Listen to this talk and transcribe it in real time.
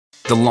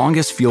The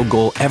longest field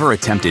goal ever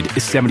attempted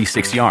is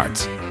 76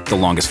 yards. The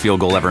longest field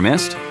goal ever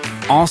missed?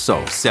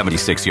 Also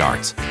 76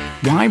 yards.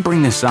 Why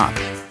bring this up?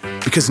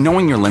 Because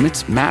knowing your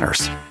limits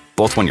matters,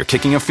 both when you're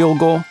kicking a field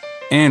goal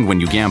and when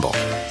you gamble.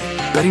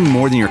 Betting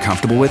more than you're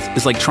comfortable with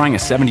is like trying a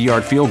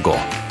 70-yard field goal.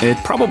 It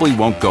probably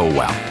won't go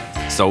well.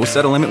 So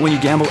set a limit when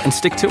you gamble and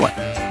stick to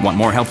it. Want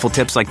more helpful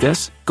tips like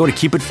this? Go to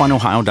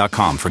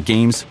keepitfunohio.com for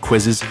games,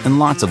 quizzes, and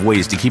lots of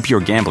ways to keep your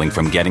gambling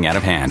from getting out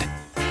of hand.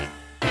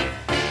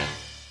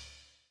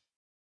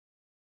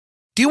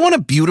 Do you want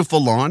a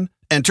beautiful lawn?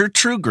 Enter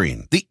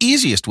TruGreen, the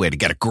easiest way to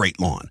get a great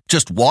lawn.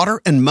 Just water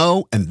and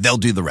mow, and they'll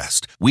do the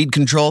rest. Weed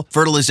control,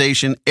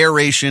 fertilization,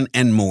 aeration,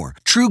 and more.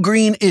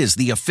 TruGreen is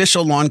the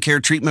official lawn care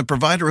treatment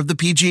provider of the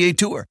PGA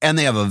Tour, and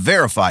they have a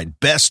verified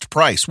best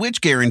price, which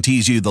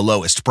guarantees you the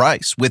lowest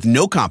price with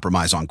no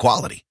compromise on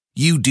quality.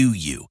 You do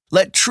you.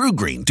 Let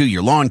TruGreen do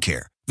your lawn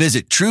care.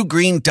 Visit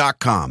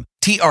TruGreen.com,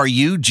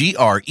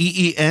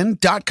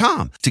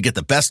 TruGreen.com, to get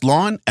the best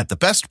lawn at the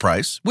best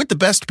price with the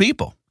best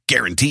people.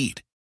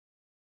 Guaranteed.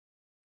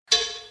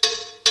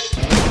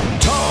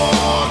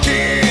 Talk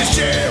is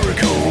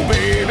Jericho,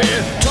 baby.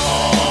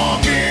 Talk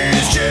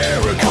is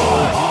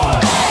Jericho.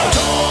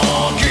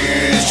 Talk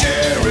is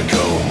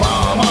Jericho,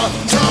 mama.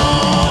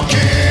 Talk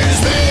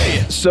is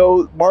me.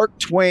 So Mark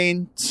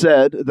Twain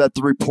said that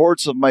the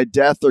reports of my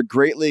death are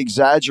greatly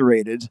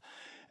exaggerated.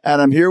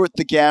 And I'm here with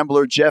the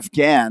gambler, Jeff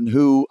Gann,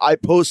 who I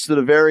posted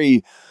a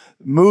very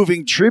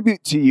moving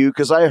tribute to you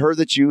because I heard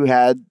that you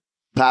had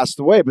passed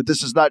away. But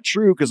this is not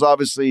true because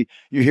obviously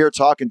you're here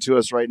talking to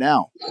us right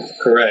now.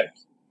 Correct.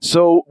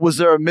 So was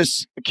there a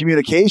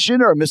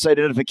miscommunication or a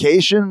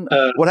misidentification?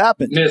 What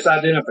happened?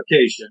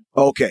 Misidentification.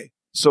 Okay.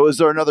 So is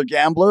there another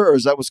gambler or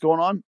is that what's going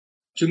on?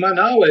 To my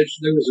knowledge,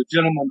 there was a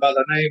gentleman by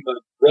the name of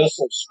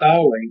Russell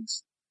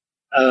Stallings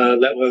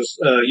that was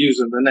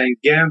using the name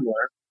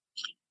Gambler.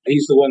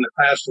 He's the one that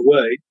passed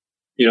away.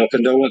 You know,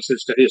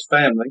 condolences to his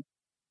family.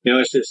 You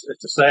know, it's a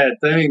sad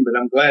thing, but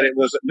I'm glad it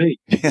wasn't me.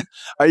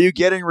 Were you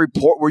getting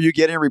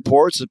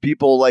reports of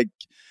people like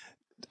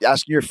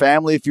asking your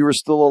family if you were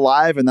still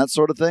alive and that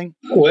sort of thing?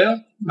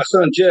 Well, my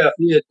son Jeff,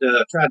 he had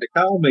tried to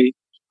call me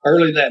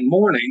early that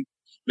morning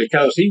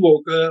because he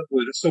woke up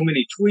with so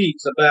many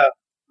tweets about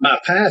my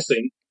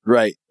passing.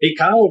 Right. He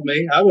called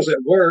me. I was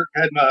at work,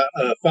 had my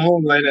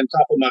phone laying on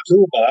top of my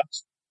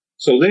toolbox.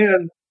 So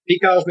then he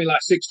calls me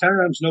like 6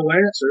 times, no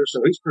answer.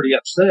 So he's pretty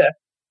upset.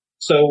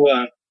 So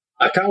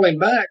I call him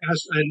back and I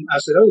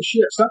said, oh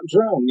shit, something's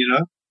wrong, you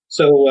know?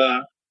 So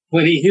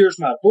when he hears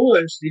my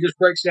voice, he just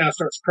breaks down and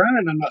starts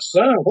crying. I'm like,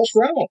 son, what's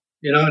wrong?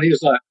 You know, and he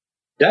was like,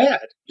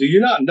 Dad, do you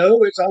not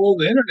know it's all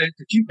over the internet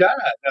that you died?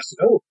 And I said,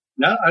 oh,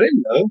 no, I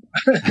didn't know.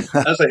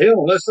 I said,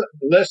 hell,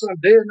 unless I'm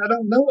dead and I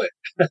don't know it.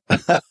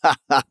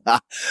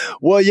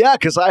 Well, yeah,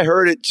 because I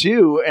heard it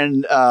too.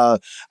 And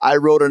I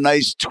wrote a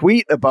nice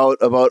tweet about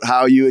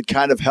how you had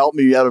kind of helped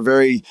me at a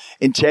very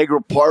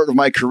integral part of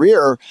my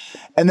career.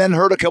 And then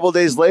heard a couple of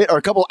days later, or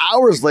a couple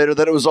hours later,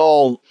 that it was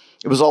all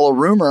a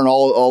rumor and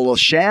all a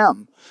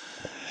sham.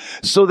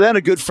 So then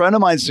a good friend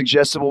of mine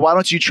suggested, well, why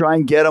don't you try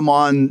and get him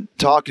on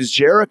Talk is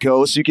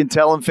Jericho so you can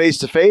tell him face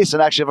to face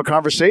and actually have a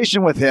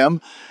conversation with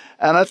him.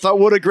 And I thought,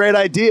 what a great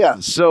idea.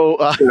 So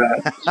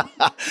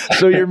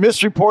so your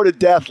misreported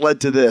death led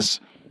to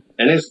this.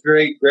 And it's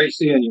great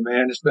seeing you,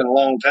 man. It's been a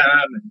long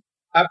time. And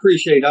I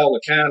appreciate all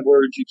the kind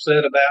words you've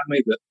said about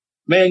me, but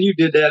man, you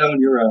did that on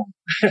your own.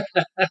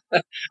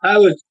 I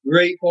was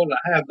grateful to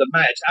have the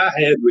match I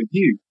had with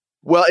you.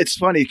 Well, it's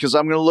funny because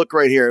I'm going to look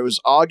right here. It was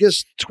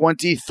August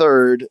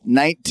 23rd,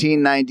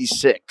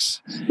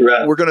 1996.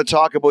 Right. We're going to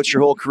talk about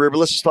your whole career, but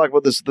let's just talk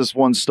about this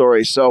one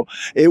story. So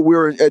we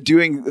were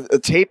doing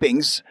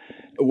tapings,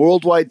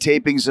 worldwide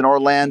tapings in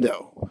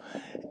Orlando.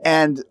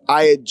 And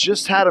I had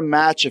just had a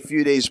match a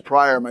few days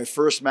prior, my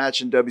first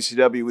match in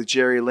WCW with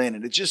Jerry Lynn,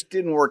 and it just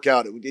didn't work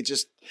out. It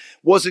just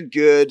wasn't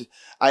good.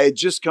 I had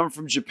just come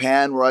from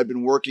Japan where I'd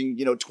been working,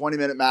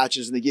 20-minute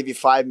matches, and they give you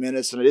 5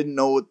 minutes, and I didn't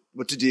know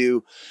what to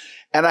do.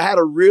 And I had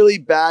a really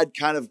bad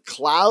kind of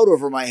cloud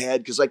over my head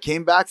because I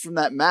came back from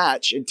that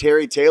match and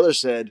Terry Taylor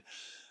said,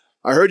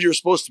 I heard you were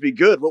supposed to be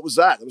good. What was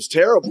that? It was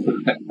terrible.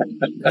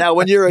 Now,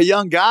 when you're a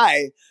young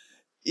guy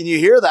and you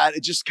hear that,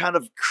 it just kind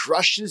of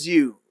crushes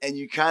you and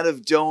you kind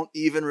of don't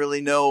even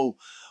really know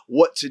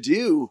what to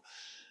do.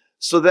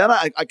 So then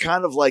I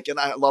kind of like, and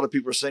a lot of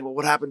people are saying, well,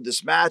 what happened to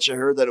this match? I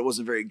heard that it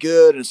wasn't very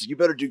good. And so you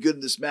better do good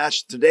in this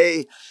match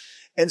today.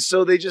 And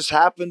so they just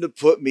happened to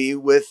put me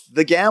with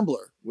the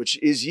Gambler, which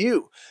is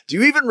you. Do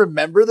you even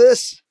remember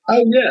this?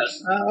 Oh,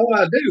 yes.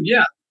 I do.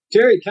 Yeah.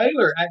 Terry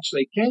Taylor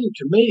actually came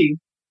to me.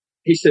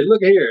 He said,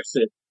 look here. I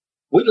said,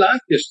 we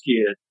like this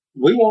kid.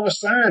 We want to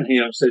sign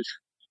him. I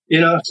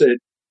said,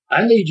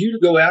 I need you to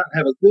go out and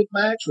have a good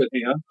match with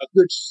him, a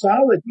good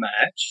solid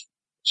match.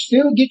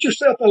 Still get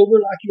yourself over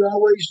like you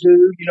always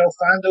do.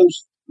 Find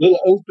those little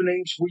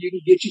openings where you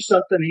can get you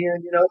something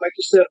in, make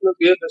yourself look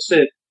good. I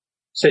said,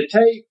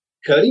 Tate,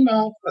 cut him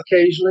off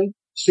occasionally,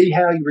 see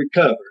how he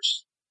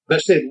recovers.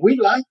 But said, we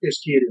like this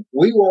kid.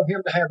 We want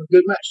him to have a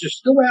good match.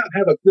 Just go out and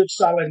have a good,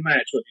 solid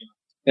match with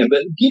him.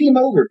 But get him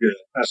over good.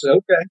 I said,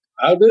 okay,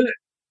 I'll do it.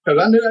 Because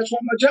I knew that's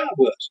what my job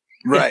was.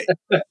 Right.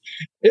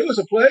 It was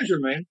a pleasure,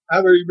 man. I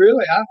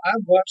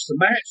watched the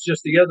match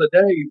just the other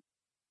day.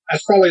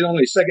 That's probably the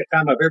only second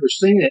time I've ever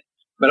seen it.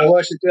 But I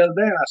watched it the other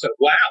day and I said,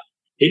 wow,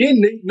 he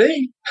didn't need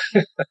me.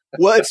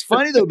 Well, it's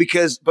funny though,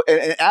 because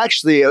and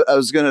actually I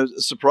was going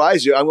to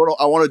surprise you. I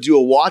want to do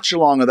a watch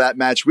along of that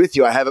match with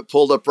you. I have it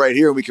pulled up right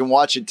here and we can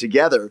watch it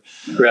together.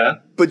 Right.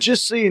 But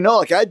just so you know,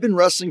 like I'd been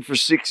wrestling for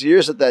 6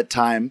 years at that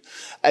time.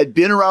 I'd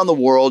been around the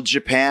world,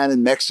 Japan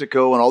and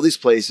Mexico and all these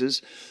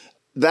places.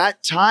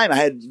 That time I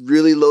had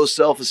really low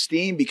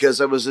self-esteem because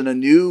I was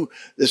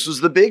this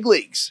was the big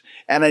leagues.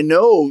 And I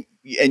know,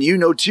 and you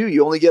know too,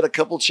 you only get a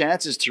couple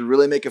chances to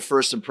really make a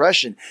first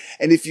impression.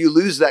 And if you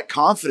lose that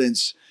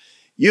confidence,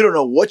 you don't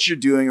know what you're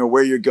doing or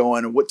where you're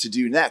going and what to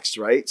do next,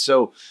 right?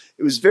 So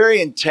it was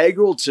very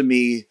integral to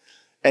me,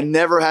 and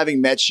never having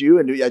met you.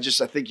 And I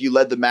think you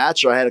led the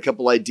match, or I had a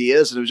couple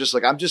ideas, and it was just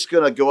like, I'm just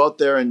going to go out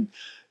there and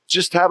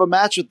just have a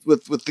match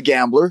with the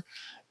Gambler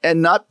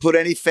and not put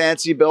any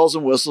fancy bells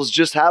and whistles,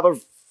 just have a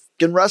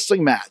fucking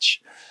wrestling match.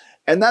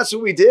 And that's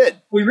what we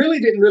did. We really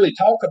didn't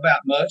talk about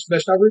much.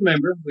 Best I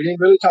remember, we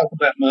didn't really talk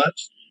about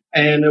much.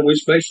 And we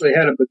basically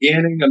had a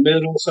beginning, a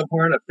middle,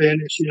 somewhere, and a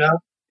finish, and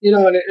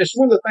it's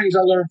one of the things I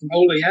learned from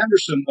Ole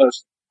Anderson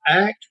was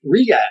act,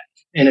 react.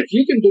 And if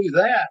you can do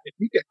that, if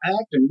you can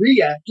act and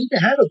react, you can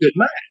have a good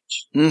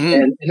match. Mm-hmm.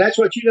 And that's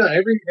what you done.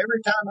 Every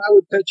time I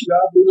would cut you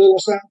off, do a little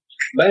something,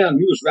 bam,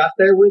 you was right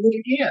there with it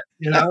again.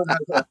 And I was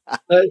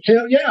like,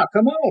 hell yeah,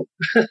 come on.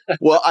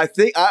 Well, I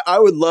think I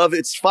would love.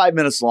 It's 5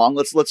 minutes long.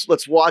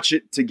 Let's watch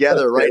it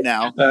together right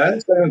now.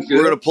 Sounds good.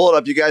 We're gonna pull it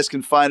up. You guys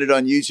can find it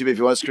on YouTube if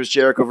you want. It's Chris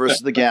Jericho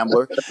versus the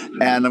Gambler,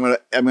 and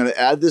I'm gonna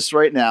add this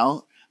right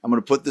now. I'm going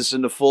to put this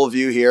into full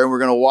view here, and we're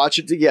going to watch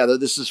it together.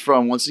 This is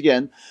from, once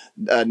again,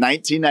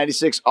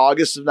 1996,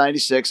 August of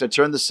 96. I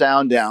turned the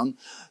sound down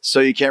so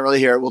you can't really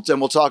hear it. We'll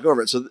talk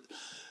over it.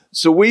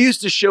 So we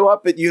used to show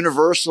up at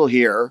Universal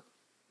here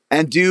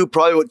and do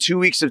probably 2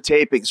 weeks of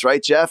tapings,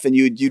 right, Jeff? And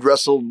you'd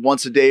wrestle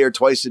once a day or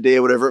twice a day,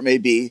 or whatever it may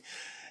be.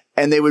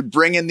 And they would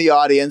bring in the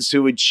audience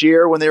who would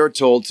cheer when they were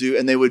told to,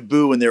 and they would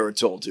boo when they were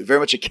told to. Very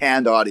much a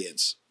canned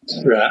audience.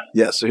 Right.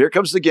 Yeah, so here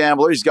comes the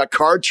Gambler. He's got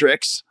card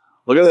tricks.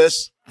 Look at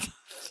this.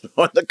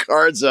 Throwing the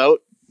cards out.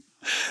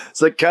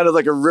 It's like kind of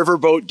like a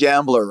riverboat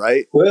gambler,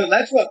 right? Well,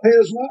 that's what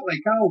Pez Watley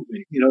called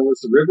me.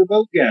 It's the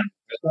riverboat gambler.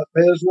 That's what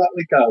Pez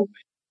Watley called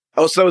me.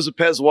 Oh, so it was a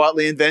Pez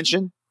Watley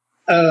invention?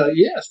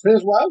 Yes,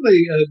 Pez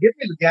Watley gave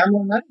me the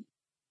gambling name.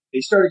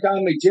 He started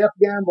calling me Jeff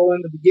Gamble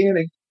in the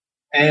beginning,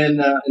 and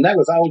that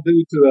was all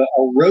due to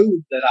a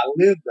road that I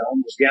lived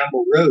on, was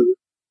Gamble Road.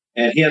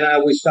 And he and I,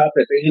 we stopped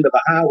at the end of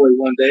a highway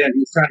one day, and he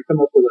was trying to come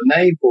up with a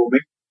name for me.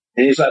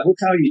 And he's like, we'll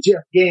call you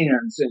Jeff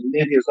Gans. And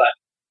then he was like,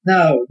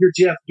 no, you're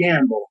Jeff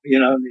Gamble,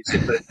 and he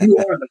said, but you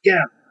are the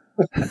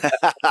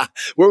Gamble.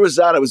 Where was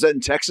that? Was that in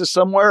Texas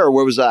somewhere, or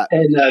where was that?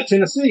 In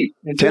Tennessee.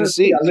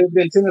 Tennessee. I lived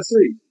in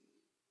Tennessee.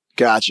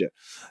 Gotcha.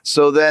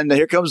 So then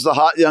here comes the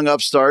hot young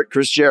upstart,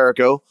 Chris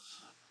Jericho.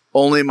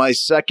 Only my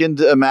second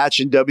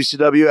match in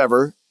WCW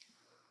ever.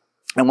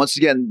 And once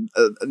again,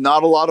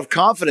 not a lot of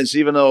confidence,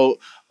 even though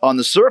on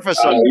the surface.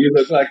 You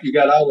look like you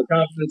got all the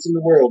confidence in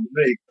the world to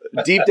me.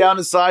 Deep down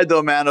inside,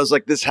 though, man, I was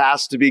like, this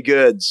has to be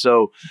good.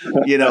 So,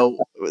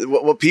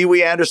 Pee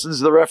Wee Anderson's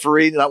the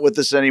referee, not with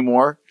us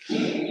anymore.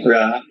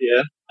 Right,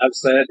 yeah. I'm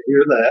sad to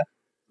hear that.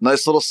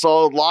 Nice little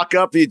solid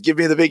lockup. He'd give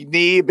me the big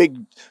knee, big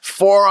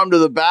forearm to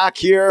the back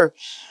here.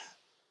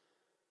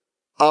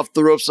 Off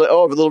the ropes.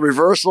 Oh, a little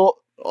reversal.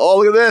 Oh,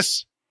 look at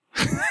this.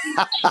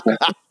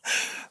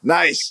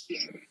 Nice.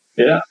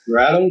 Yeah,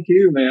 right on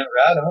cue, man.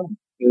 Right on.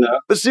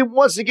 But see,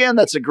 once again,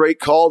 that's a great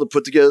call to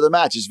put together the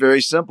match. It's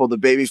very simple. The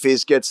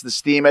babyface gets the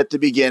steam at the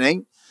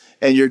beginning,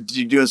 and you're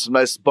doing some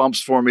nice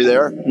bumps for me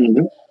there.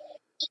 Mm-hmm.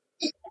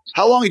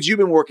 How long had you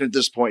been working at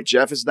this point,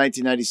 Jeff? It's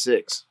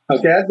 1996.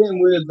 Okay, I've been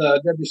with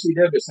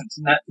WCW since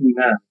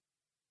 1990.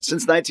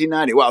 Since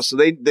 1990. Wow. So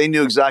they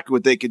knew exactly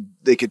what they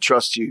could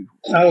trust you.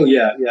 Oh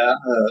yeah.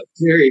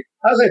 Terry,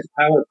 I was at the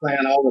power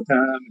plant all the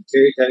time, and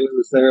Terry Taylor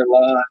was there a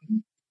lot.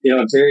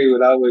 And Terry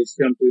would always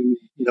come to me,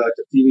 at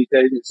the TV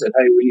tape and said,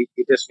 hey, we need to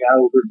get this guy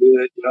over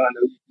good. I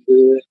know you can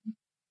do it.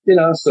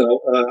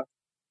 So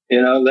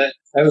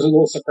that was a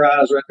little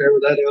surprise right there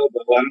with that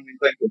elbow. I don't even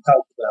think we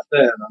talked about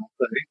that. I don't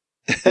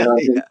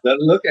think. But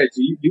look at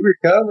you. You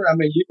recover. I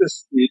mean, you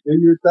do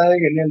your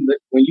thing, and then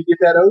when you get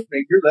that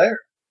opening, you're there.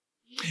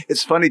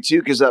 It's funny too,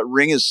 because that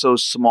ring is so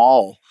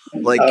small.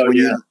 Like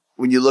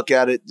when you look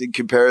at it in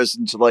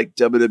comparison to like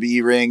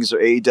WWE rings or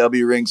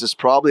AEW rings, it's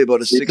probably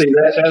about a 60.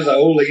 That has an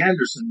Ole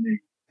Anderson knee.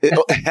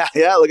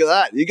 Yeah, look at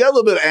that. You got a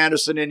little bit of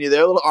Anderson in you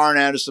there, a little Arn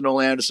Anderson, Ole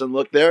Anderson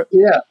look there.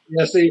 Yeah.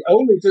 See,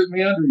 Ole took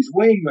me under his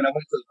wing when I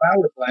went to the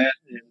power plant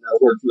and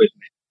worked with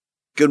me.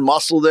 Good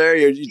muscle there.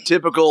 Your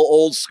typical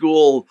old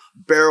school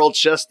barrel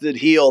chested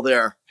heel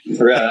there.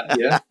 Right.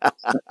 Yeah.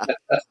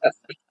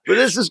 But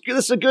this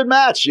is a good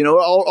match,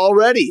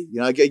 already.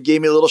 It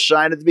gave me a little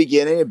shine at the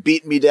beginning. It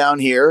beat me down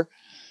here.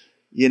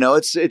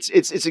 It's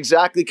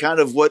exactly kind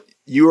of what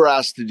you were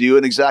asked to do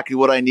and exactly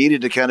what I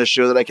needed to kind of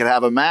show that I could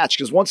have a match.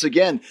 Because once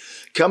again,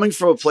 coming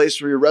from a place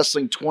where you're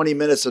wrestling 20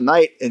 minutes a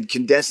night and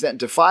condensing that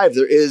into 5,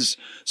 there is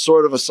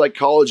sort of a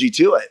psychology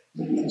to it.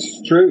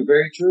 It's true,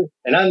 very true.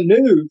 And I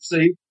knew,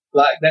 see,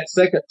 like that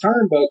second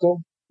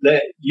turnbuckle,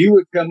 that you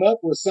would come up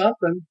with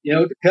something,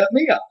 to cut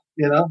me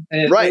off,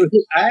 and Right. it was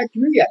just act,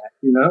 react,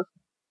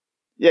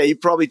 Yeah, you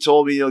probably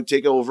told me,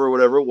 take over or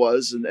whatever it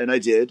was, and I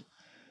did.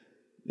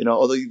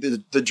 Although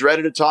the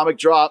dreaded atomic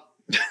drop.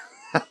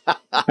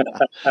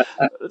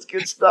 That's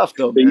good stuff,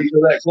 though, man. You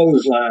know, that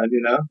clothesline,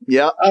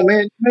 Yeah. Oh,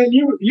 man,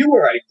 you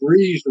were a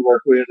breeze to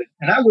work with,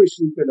 and I wish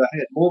we could have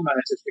had more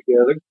matches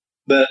together.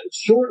 But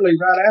shortly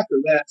right after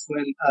that's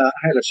when I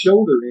had a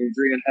shoulder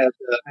injury and had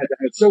to have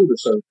shoulder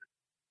surgery.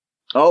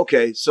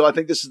 Okay, so I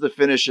think this is the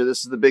finisher. This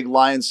is the big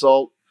lion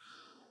salt,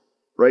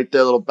 right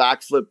there, little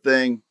backflip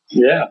thing.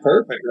 Yeah,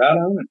 perfect, right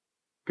on it.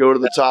 Go to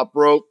the top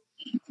rope.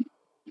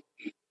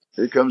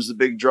 Here comes the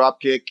big drop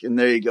kick, and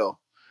there you go.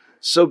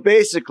 So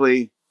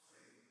basically,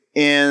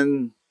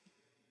 in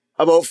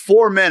about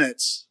 4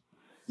 minutes,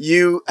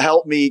 you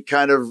helped me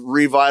kind of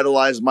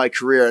revitalize my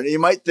career. And you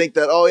might think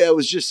that, oh yeah, it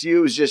was just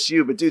you.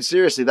 But dude,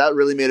 seriously, that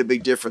really made a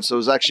big difference. So it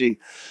was actually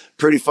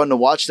pretty fun to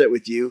watch that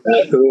with you.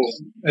 That's cool.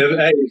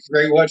 Hey, it's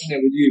great watching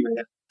it with you,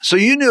 man. So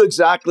you knew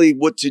exactly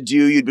what to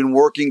do. You'd been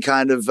working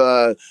kind of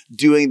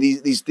doing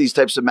these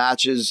types of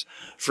matches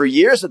for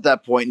years at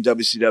that point in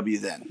WCW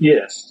then.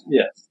 Yes.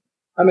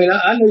 I mean,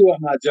 I knew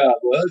what my job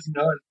was, and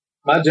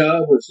my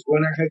job was to go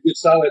in there and have good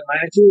solid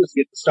matches,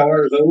 get the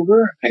stars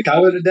over, and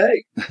call it a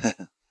day.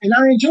 And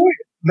I enjoyed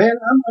it. Man,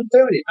 I'm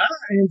telling you, I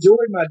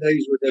enjoyed my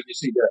days with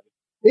WCW.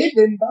 It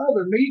didn't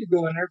bother me to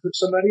go in there and put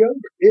somebody over.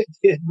 It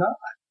did not.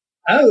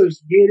 I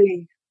was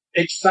getting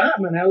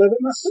excitement out of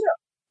it myself.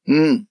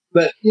 Mm.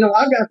 But,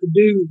 I got to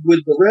do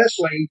with the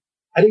wrestling.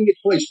 I didn't get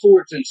to play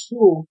sports in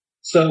school.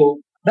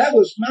 So that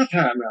was my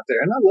time right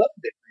there. And I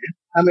loved it, man.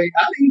 I mean,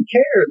 I didn't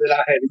care that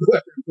I had to go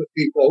out there and put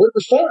people over. It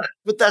was fun.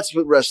 But that's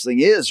what wrestling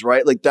is,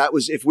 right? Like that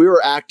was, if we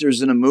were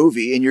actors in a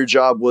movie and your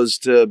job was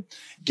to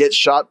get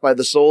shot by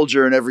the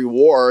soldier in every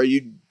war,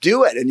 you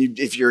do it. And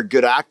if you're a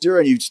good actor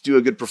and you do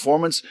a good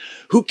performance,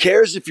 who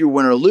cares if you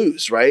win or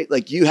lose, right?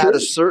 Like you had a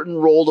certain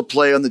role to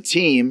play on the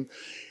team.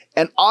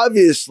 And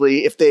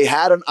obviously, if they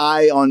had an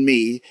eye on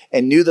me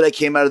and knew that I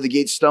came out of the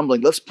gate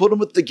stumbling, let's put him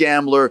with the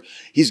gambler.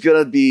 He's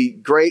going to be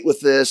great with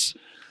this.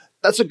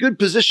 That's a good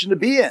position to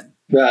be in.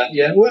 Right,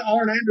 yeah. Well,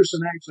 Arn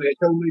Anderson actually had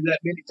told me that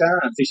many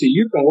times. He said,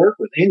 you can work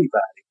with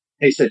anybody.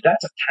 He said,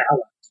 that's a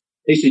talent.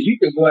 He said, you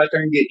can go out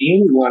there and get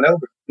anyone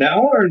over. Now,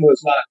 Arn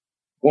was like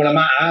one of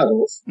my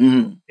idols.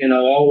 Mm-hmm. I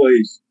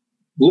always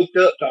looked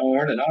up to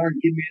Arn, and Arn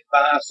gave me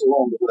advice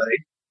along the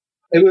way.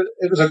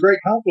 It was a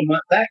great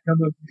compliment, that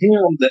coming from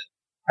him, that,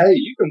 hey,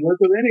 you can work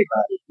with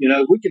anybody.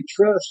 We can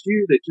trust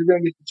you that you're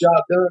going to get the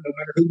job done no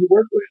matter who you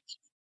work with.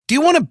 Do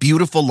you want a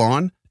beautiful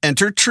lawn?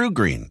 Enter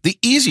TruGreen, the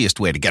easiest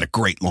way to get a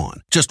great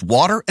lawn. Just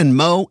water and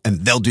mow,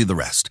 and they'll do the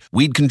rest.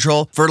 Weed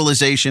control,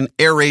 fertilization,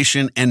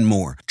 aeration, and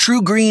more.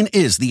 TruGreen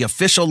is the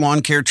official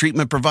lawn care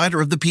treatment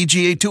provider of the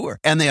PGA Tour,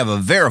 and they have a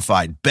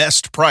verified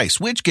best price,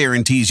 which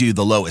guarantees you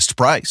the lowest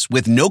price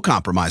with no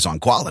compromise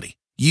on quality.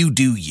 You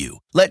do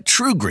you. Let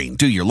TruGreen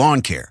do your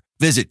lawn care.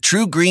 Visit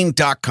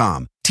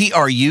TruGreen.com,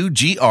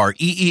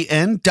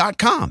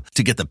 TruGreen.com,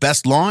 to get the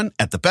best lawn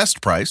at the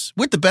best price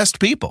with the best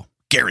people.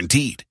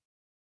 Guaranteed.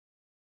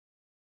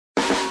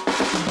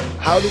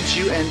 How did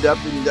you end up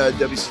in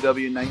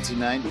WCW in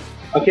 1990?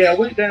 Okay, I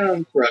went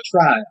down for a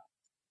tryout.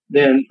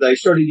 Then they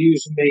started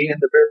using me in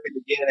the very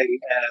beginning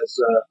as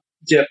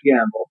Jeff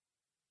Gamble.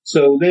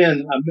 So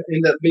then I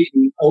ended up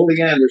meeting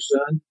Ole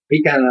Anderson.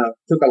 He kind of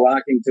took a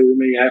liking to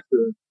me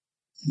after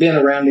being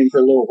around him for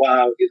a little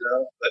while,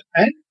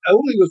 And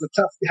Ole was a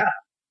tough guy,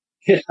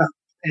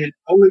 and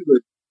Ole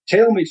would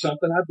tell me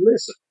something, I'd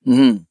listen.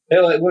 Mm-hmm.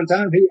 Hell, at one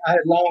time, I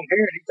had long hair,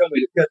 and he told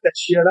me to cut that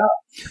shit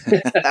off.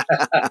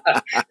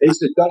 He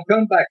said, don't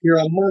come back here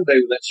on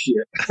Monday with that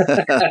shit.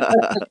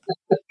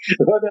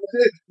 What I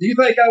did, do you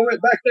think I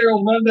went back there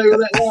on Monday with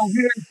that long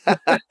hair?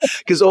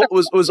 Because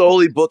was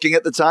Ole booking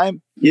at the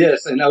time?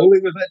 Yes, and Ole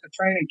was at the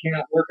training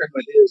camp working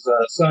with his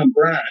son,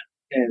 Bryant.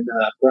 And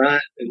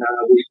Bryant and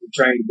I, we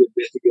trained a good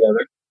bit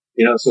together.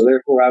 So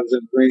therefore I was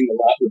in the ring a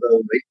lot with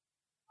Ole.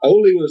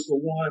 Ole was the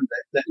one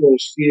that little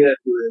skit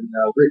when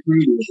Rick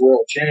Rude was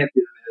world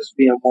champion as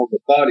being one of the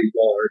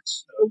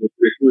bodyguards with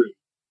Rick Rude.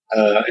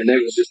 And there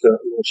was just a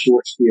little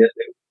short skit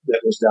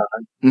that was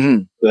done.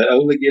 Mm-hmm. But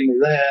Ole gave me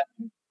that.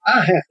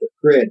 I have to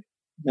credit,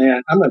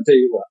 man, I'm going to tell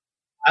you what,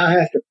 I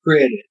have to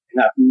credit,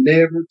 and I've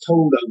never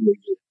told Ole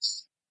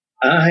this.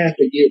 I have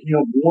to give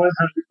him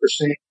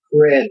 100%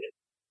 credit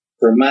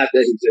for my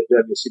days at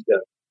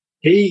WCW.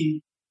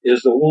 He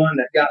is the one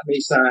that got me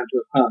signed to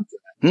a contract.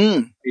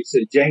 Mm. He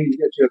said, James,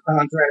 get you a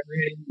contract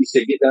ready. He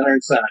said, get down there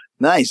and sign it.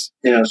 Nice.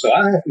 So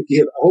I have to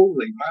give Ole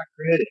my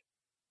credit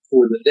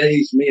for the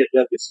days me at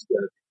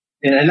WCW.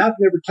 And I've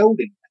never told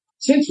him that.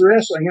 Since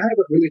wrestling, I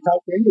haven't really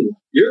talked to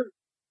anyone. You're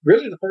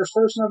really the first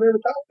person I've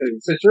ever talked to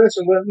since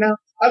wrestling. Well, now,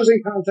 I was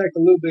in contact a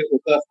little bit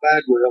with Buff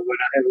Bagwell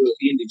when I had a little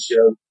indie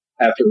show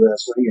after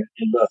wrestling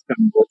and Buff come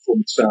and work for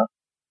me some.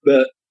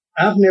 But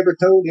I've never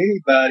told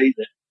anybody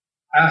that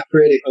I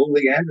credit Ole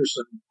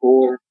Anderson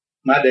for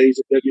my days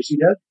at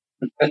WCW.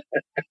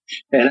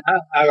 And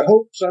I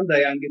hope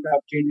someday I can get the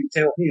opportunity to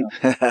tell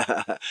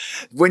him.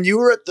 When you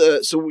were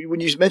when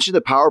you mentioned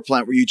the power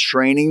plant, were you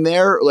training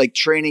there, like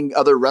training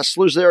other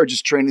wrestlers there, or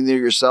just training there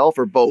yourself,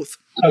 or both?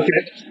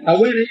 Okay. I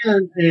went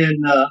in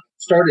and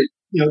started,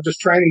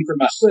 just training for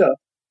myself.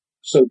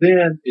 So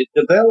then it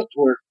developed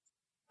where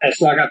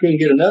it's like I couldn't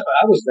get enough.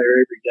 I was there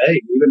every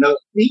day,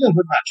 even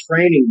when my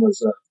training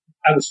was up,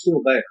 I was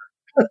still there.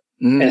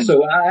 And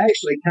so I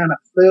actually kind of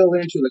fell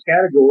into the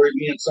category,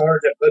 me and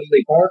Sergeant Buddy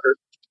Lee Parker,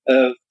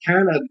 of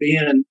kind of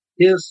being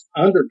his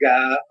under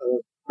guy,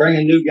 of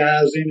bringing new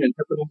guys in and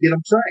helping them get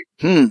them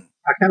trained.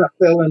 I kind of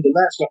fell into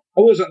that. So I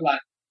wasn't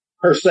like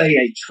per se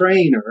a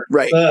trainer,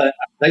 right? But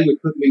they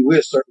would put me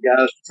with certain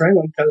guys to train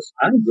them because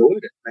I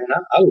enjoyed it, man.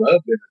 I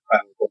loved it.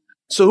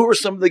 So who were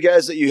some of the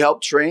guys that you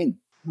helped train?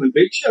 When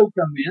Big Show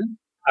come in,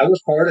 I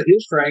was part of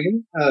his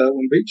training.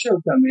 When Big Show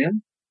come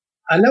in,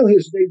 I know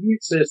his debut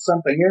says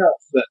something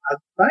else, but if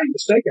I'm not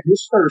mistaken,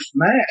 his first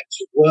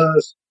match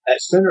was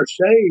at Center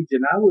Stage,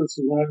 and I was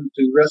the one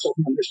to wrestle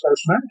him his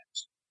first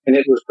match. And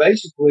it was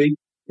basically,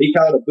 he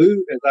caught a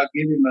boot, and I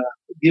give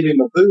him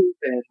a boot,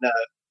 and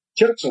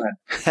choke slam.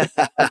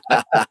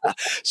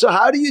 So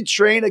how do you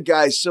train a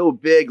guy so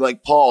big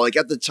like Paul? Like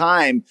at the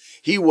time,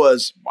 he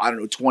was,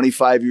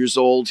 25 years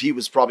old. He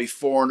was probably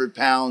 400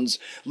 pounds,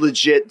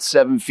 legit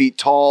 7 feet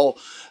tall.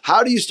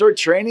 How do you start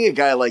training a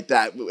guy like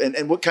that?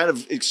 And what kind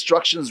of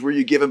instructions were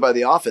you given by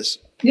the office?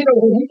 When he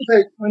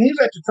was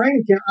at the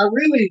training camp,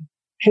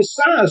 his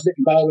size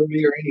didn't bother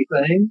me or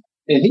anything.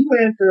 And he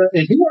went,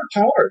 and he worked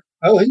hard.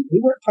 Oh,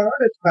 he worked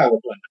hard at the power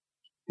plant.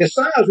 His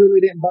size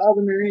really didn't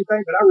bother me or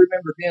anything, but I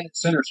remember being at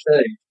Center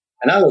Stage,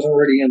 and I was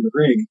already in the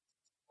ring,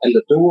 and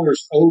the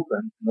doors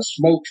open, and the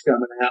smoke's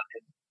coming out,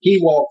 and he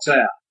walks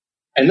out.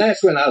 And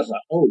that's when I was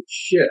like, oh,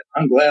 shit,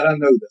 I'm glad I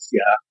know this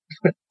guy.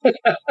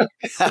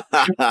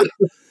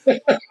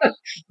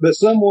 But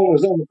someone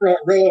was on the front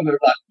row, and they're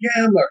like,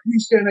 Gambler,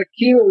 he's going to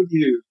kill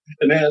you.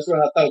 And that's when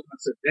I thought, I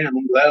said, damn,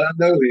 I'm glad I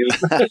know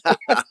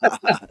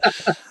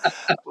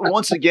him.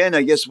 Once again,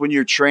 I guess when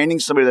you're training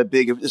somebody that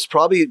big,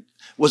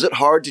 was it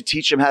hard to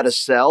teach him how to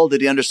sell? Did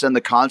he understand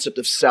the concept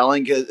of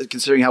selling,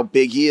 considering how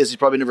big he is? He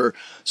probably never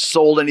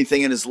sold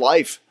anything in his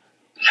life.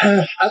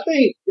 I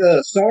think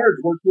Sarge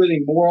worked with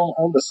him more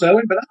on the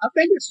selling, but I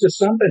think it's just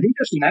something he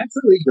just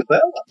naturally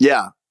developed.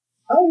 Yeah.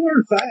 I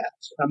learned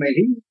fast. I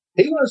mean,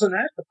 he wasn't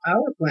at the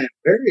power plant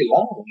very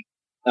long.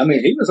 I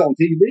mean, he was on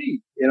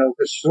TV,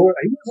 for sure.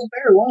 He wasn't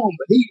there long,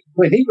 but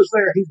when he was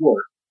there, he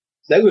worked.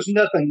 There was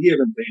nothing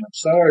given to him.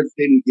 Sarge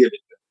didn't give it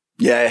to him.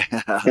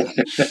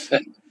 Yeah.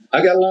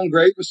 I got along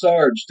great with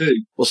Sarge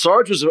too. Well,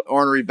 Sarge was an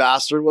ornery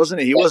bastard,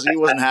 wasn't he? He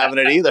wasn't having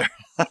it either.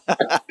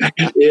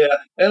 Yeah,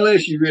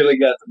 unless you really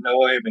got to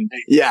know him, and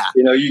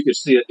you could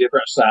see a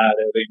different side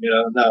of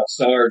him. No,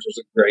 Sarge was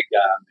a great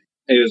guy.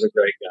 He was a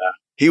great guy.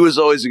 He was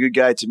always a good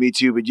guy to me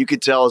too, but you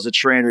could tell as a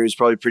trainer he was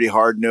probably pretty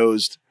hard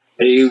nosed.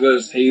 He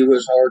was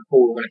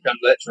hardcore when it comes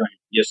to that training.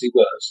 Yes, he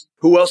was.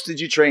 Who else did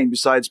you train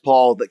besides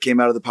Paul that came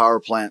out of the power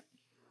plant?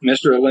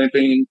 Mr.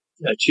 Olympian,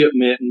 Chip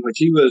Minton, which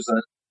he was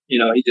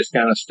he just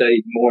kind of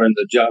stayed more in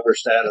the jobber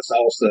status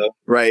also.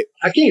 Right.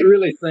 I can't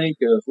really think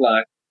of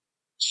like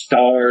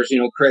stars,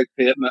 Craig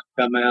Pittman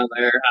come out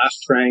there. Ice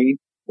Train,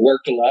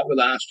 worked a lot with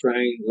Ice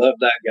Train. Loved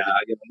that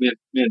guy.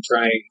 Men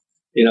Train,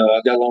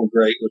 I got along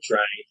great with Train.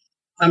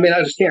 I mean,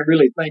 I just can't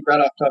really think right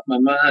off the top of my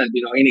mind,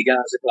 any guys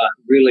that like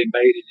really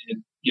made it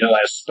in,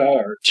 as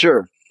stars.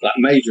 Sure. Like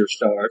major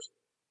stars.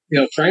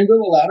 Trained with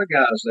a lot of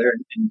guys there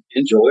and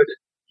enjoyed it.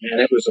 And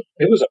it was a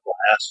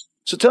blast.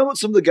 So tell me about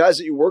some of the guys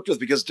that you worked with,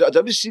 because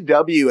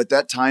WCW at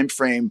that time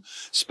frame,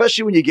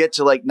 especially when you get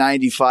to like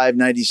 95,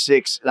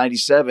 96,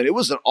 97, it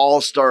was an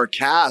all-star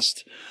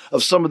cast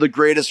of some of the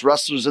greatest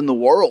wrestlers in the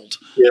world.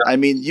 Yeah. I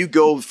mean, you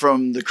go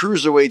from the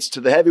cruiserweights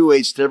to the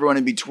heavyweights to everyone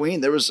in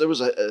between. There was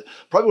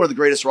probably one of the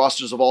greatest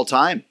rosters of all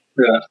time.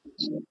 Yeah.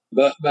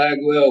 Buff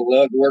Bagwell,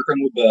 loved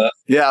working with Buff.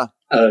 Yeah.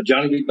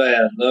 Johnny B.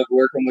 Bad, loved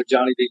working with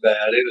Johnny B.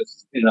 Bad. It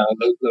was,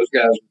 those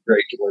guys were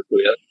great to work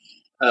with.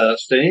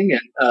 Sting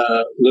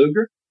and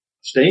Luger.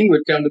 Sting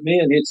would come to me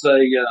and he'd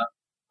say,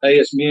 hey,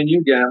 it's me and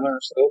you, Gambler. I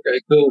said,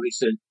 okay, cool. He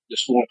said,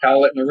 just want to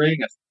call it in the ring?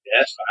 I said, yeah,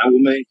 that's fine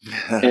with me.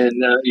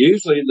 And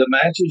usually the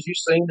matches you've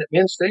seen that me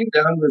and Sting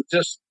done were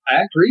just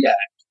act,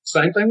 react.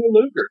 Same thing with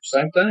Luger,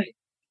 same thing.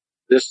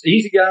 Just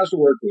easy guys to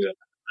work with.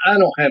 I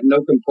don't have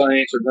no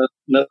complaints or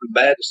nothing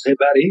bad to say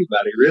about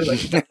anybody, really.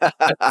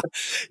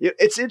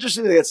 It's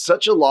interesting that it's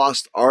such a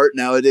lost art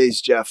nowadays,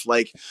 Jeff.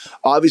 Like,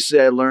 obviously,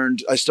 I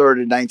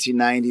started in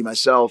 1990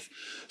 myself.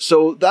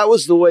 So that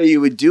was the way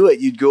you would do it.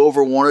 You'd go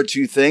over one or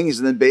two things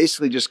and then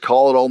basically just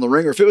call it all in the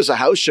ring. Or if it was a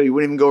house show, you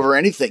wouldn't even go over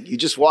anything. You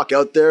just walk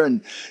out there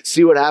and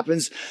see what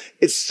happens.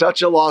 It's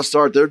such a lost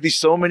art. There'd be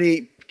so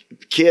many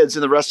kids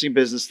in the wrestling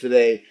business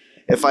today.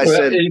 If I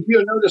said, if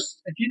you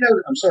notice,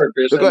 I'm sorry,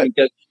 Chris, but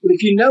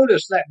if you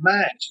notice that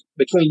match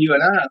between you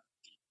and I,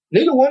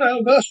 neither one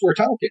of us were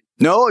talking.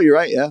 No, you're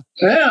right. Yeah.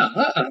 Yeah.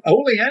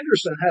 Ole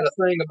Anderson had a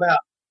thing about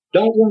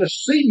don't want to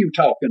see you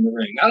talk in the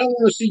ring. I don't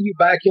want to see you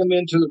back him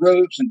into the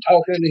ropes and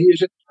talk into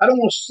his. I don't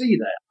want to see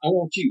that. I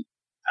want you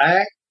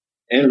act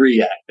and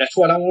react. That's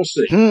what I want to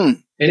see.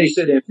 And he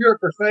said, if you're a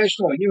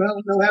professional and you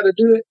don't know how to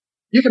do it,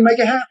 you can make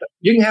it happen.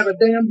 You can have a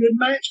damn good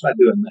match by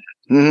doing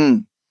that.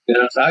 Mm-hmm. You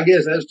know, so I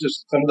guess that's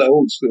just some of the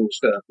old school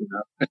stuff, you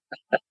know.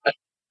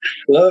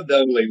 Loved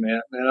Ole,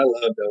 man. Man, I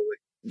loved Ole.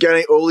 Got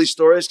any Ole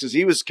stories? Because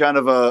he was kind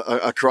of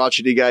a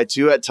crotchety guy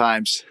too at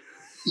times.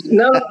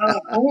 No,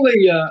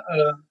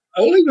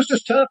 Ole was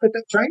just tough at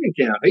that training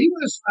camp. He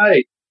was,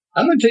 hey,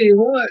 I'm going to tell you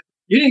what,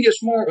 you didn't get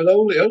smart with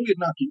Ole. Ole would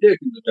knock your dick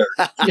in the dirt.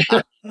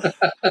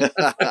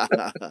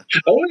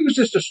 Ole was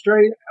just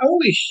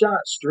Ole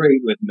shot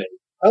straight with me.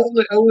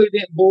 Ole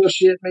didn't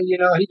bullshit me, you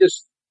know. He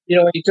just, you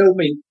know, he told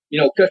me, you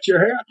know, cut your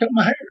hair, I cut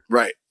my hair.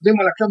 Right. Then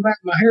when I come back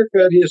with my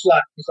haircut, he's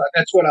like,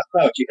 that's what I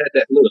thought. You had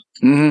that look.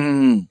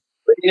 Mm-hmm.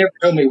 But he never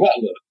told me what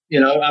look. You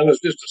know, I was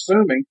just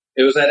assuming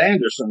it was that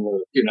Anderson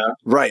look, you know.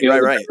 Right, you know,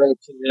 right. The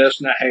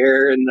chest and the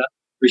hair and the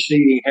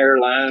receding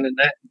hairline and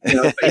that, you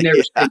know. He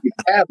never said you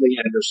had the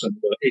Anderson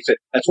look. He said,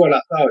 that's what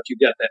I thought. You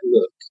got that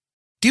look.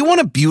 Do you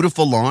want a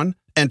beautiful lawn?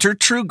 Enter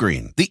True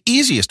Green, the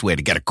easiest way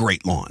to get a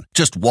great lawn.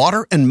 Just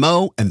water and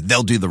mow, and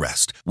they'll do the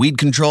rest. Weed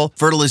control,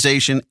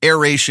 fertilization,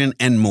 aeration,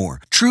 and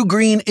more. True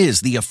Green is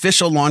the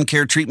official lawn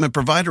care treatment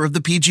provider of the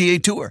PGA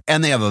Tour,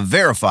 and they have a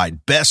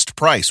verified best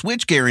price,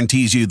 which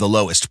guarantees you the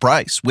lowest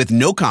price with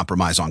no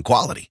compromise on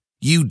quality.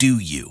 You do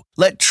you.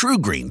 Let True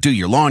Green do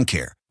your lawn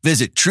care.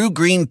 Visit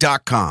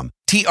truegreen.com,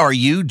 TRUGREEN.com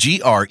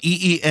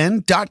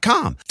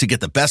to get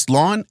the best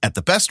lawn at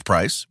the best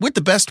price with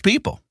the best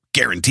people.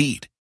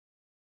 Guaranteed.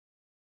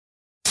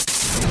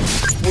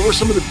 What were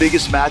some of the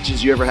biggest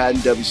matches you ever had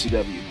in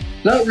WCW?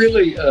 Not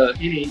really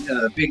any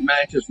big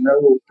matches,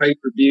 no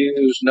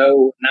pay-per-views,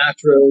 no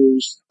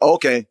nitros.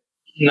 Okay.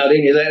 Not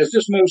any of that. It's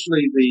just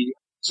mostly the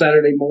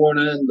Saturday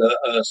morning, the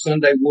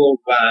Sunday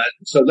Worldwide.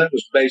 So that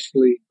was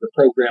basically the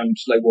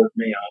programs they worked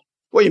me on.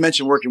 Well, you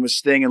mentioned working with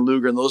Sting and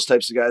Luger and those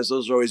types of guys.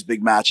 Those are always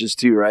big matches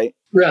too, right?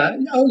 Right.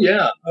 Oh,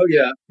 yeah.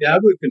 Yeah, I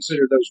would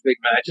consider those big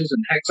matches.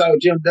 And Hacksaw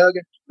Jim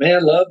Duggan,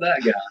 man, love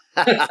that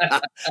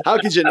guy. How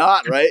could you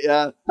not, right?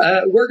 Yeah.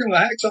 Working with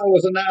Hacksaw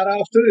was a night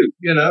off too,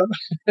 you know.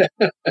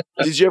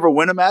 Did you ever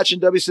win a match in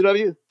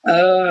WCW?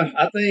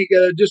 I think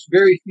just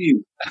very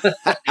few.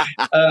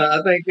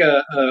 I think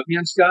me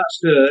and Scott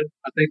Studd,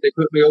 I think they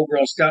put me over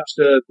on Scott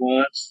Studd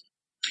once.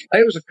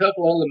 There was a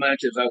couple other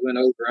matches I went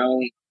over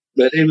on.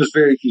 But it was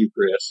very few,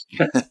 Chris.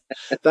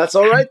 That's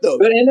all right, though.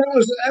 But and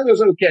that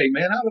was okay,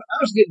 man. I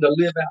was getting to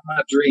live out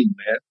my dream,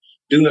 man,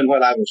 doing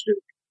what I was doing.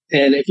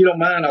 And if you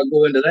don't mind, I'll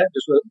go into that.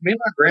 Just me and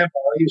my grandpa,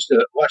 I used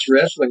to watch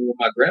wrestling with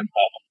my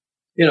grandpa.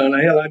 You know,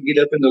 and hell, I'd get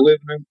up in the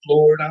living room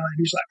floor, and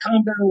he's like,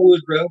 "Calm down,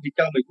 Woodrow." He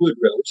called me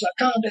Woodrow. He's like,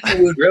 "Calm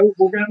down, Woodrow.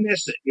 We're gonna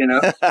miss it," you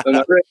know. But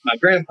my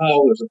grandpa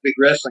was a big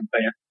wrestling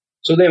fan.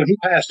 So then when he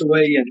passed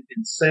away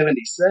in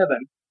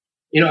 '77,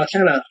 you know, I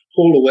kind of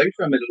pulled away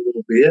from it a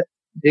little bit.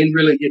 Didn't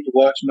really get to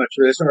watch much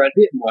wrestling, or I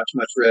didn't watch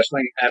much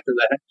wrestling after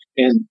that.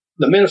 And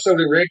the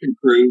Minnesota Wrecking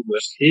Crew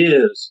was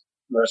his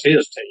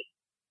team,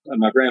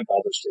 my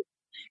grandfather's team.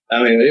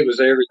 I mean, it was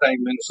everything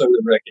Minnesota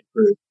Wrecking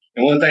Crew.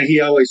 And one thing he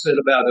always said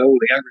about Ole,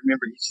 I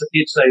remember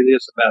he'd say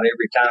this about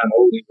every time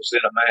Ole was in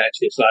a match.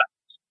 It's like,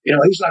 you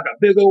know, he's like a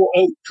big old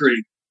oak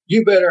tree.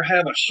 You better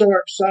have a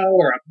sharp saw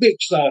or a big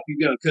saw if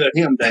you're going to cut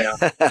him down.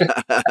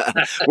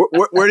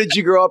 Where did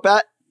you grow up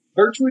at?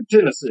 Birchwood,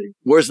 Tennessee.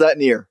 Where's that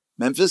near?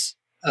 Memphis?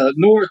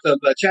 North of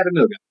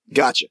Chattanooga.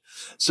 Gotcha.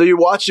 So you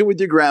watched it with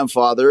your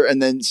grandfather,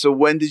 and then so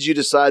when did you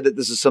decide that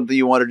this is something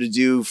you wanted to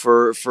do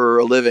for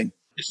a living?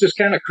 It's just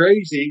kind of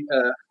crazy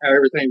how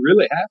everything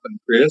really happened,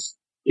 Chris.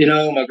 You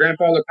know, my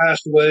grandfather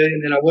passed away,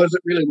 and then I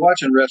wasn't really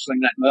watching wrestling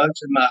that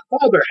much. And my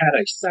father had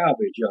a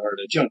salvage yard,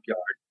 a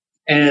junkyard,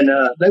 and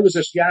there was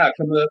this guy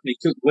come up, and he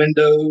took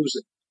windows,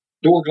 and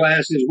door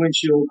glasses,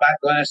 windshield, back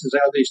glasses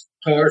out of these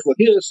cars. Well,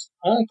 his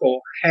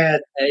uncle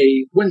had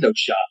a window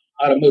shop,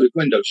 automotive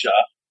window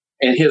shop.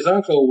 And his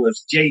uncle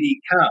was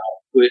J.D.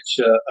 Kyle, which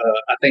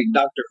I think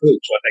Dr.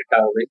 Hook's what they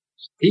called him.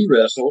 He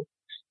wrestled.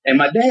 And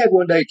my dad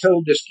one day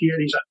told this kid,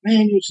 he's like,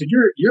 "Man," he said,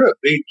 you're a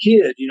big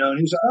kid, you know. And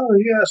he's like, "Oh,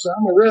 yes,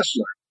 I'm a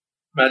wrestler."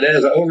 My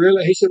dad's like, "Oh,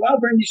 really?" He said, "Well, I'll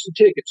bring you some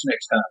tickets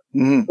next time."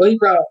 Mm-hmm. Well, he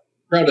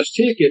brought us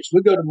tickets.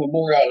 We go to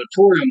Memorial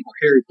Auditorium where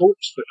Harry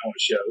Thornton's putting on a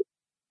show.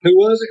 Who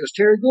was it? It was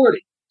Terry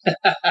Gordy.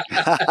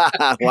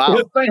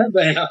 Wow. Bam,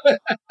 bam.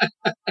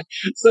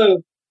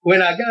 So,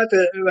 when I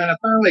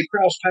finally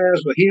crossed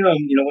paths with him,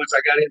 you know, once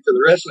I got into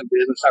the wrestling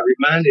business, I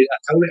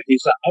told him,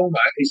 he's like, "Oh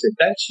my," he said,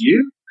 "That's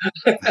you?"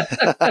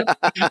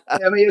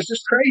 I mean, it's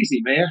just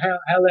crazy, man,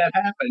 how that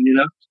happened, you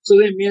know. So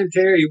then me and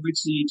Terry, we'd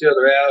see each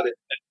other out at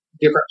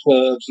different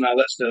clubs and all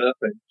that stuff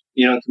and,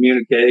 you know,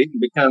 communicate and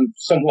become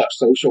somewhat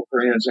social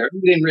friends.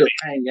 We didn't really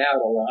hang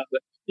out a lot,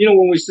 but,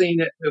 when we seen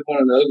it at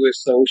one of the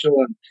Ugliest Social,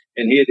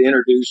 and he had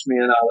introduced me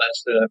and all that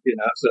stuff,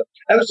 so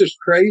that was just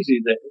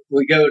crazy that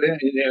we go down,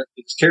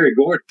 it's Terry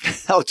Gordon.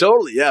 Oh,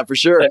 totally. Yeah, for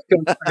sure. That's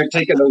coming there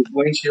taking those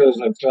windshields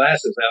and those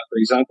glasses out for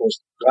his uncle's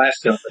glass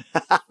company.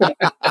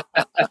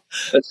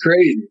 That's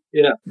crazy.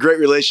 Yeah. Great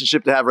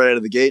relationship to have right out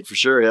of the gate, for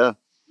sure. Yeah.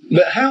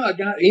 But how I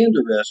got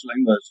into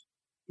wrestling was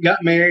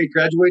got married,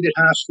 graduated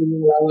high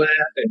school, all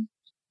that, and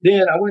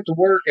then I went to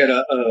work at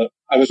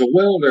I was a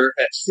welder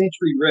at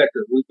Century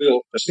Record. We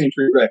built a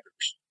Century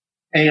Records.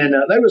 And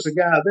there was a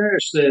guy there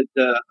that said,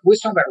 we was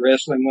talking about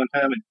wrestling one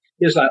time, and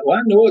he was like, well,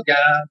 I know a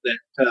guy that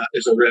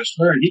is a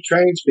wrestler, and he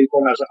trains people.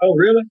 And I was like, oh,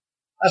 really?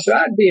 I said,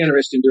 I'd be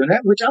interested in doing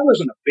that, which I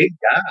wasn't a big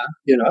guy.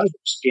 I was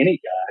a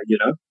skinny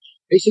guy.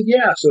 He said,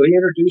 yeah. So he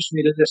introduced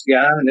me to this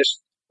guy, and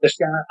this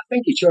guy, I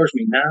think he charged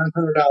me $900,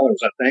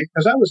 I think,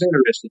 because I was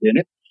interested in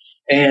it.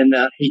 And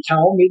he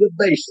taught me the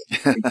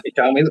basics. He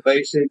taught me the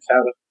basics,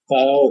 how to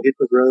fall, hit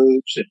the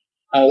ropes, and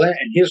all that.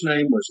 And his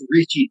name was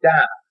Richie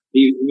Dye.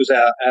 He was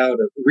out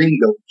of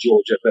Ringo,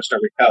 Georgia, best I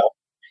recall.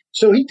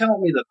 So he taught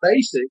me the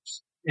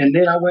basics, and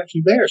then I went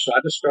from there. So I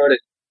just started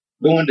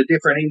going to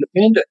different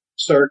independent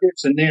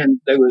circuits, and then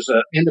there was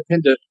an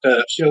independent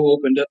show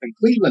opened up in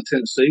Cleveland,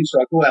 Tennessee.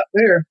 So I go out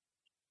there.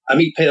 I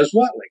meet Pez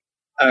Watley.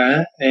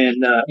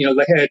 And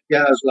they had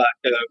guys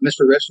like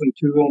Mr. Wrestling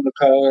 2 on the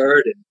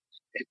card, and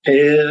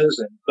Pez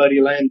and Buddy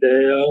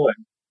Landell.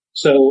 And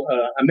so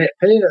I met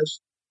Pez,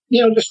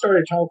 just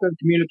started talking,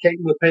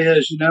 communicating with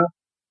Pez,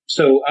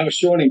 So I was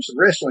showing him some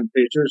wrestling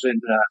pictures,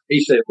 and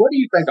he said, what do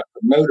you think a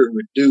promoter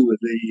would do with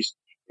these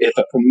if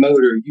a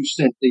promoter, you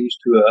sent these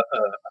to a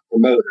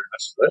promoter? I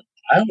said, well,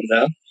 I don't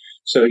know.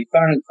 So he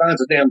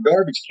finds a damn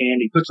garbage can.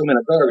 He puts them in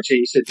a garbage can.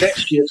 He said, that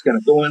shit's going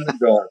to go in the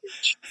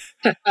garbage.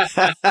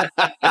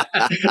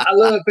 I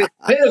love it.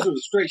 Pez was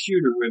a straight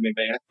shooter with me,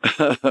 man.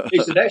 He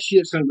said, that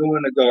shit's going to go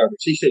in the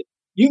garbage. He said,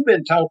 you've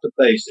been taught the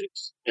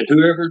basics, and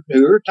whoever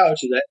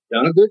taught you that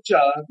done a good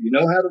job. You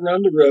know how to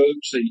run the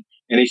ropes.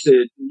 And he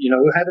said,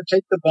 how to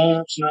take the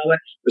bumps and all that.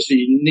 But so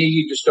you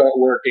need to start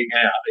working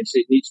out. He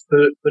said, you need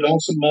to put on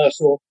some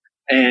muscle.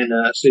 And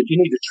said,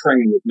 you need to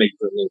train with me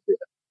for a little bit.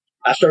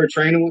 I started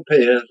training with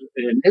Pez,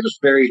 and it was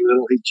very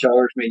little he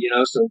charged me,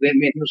 So then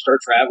me and him started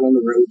traveling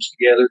the roads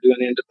together,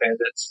 doing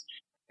independence.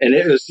 And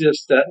it was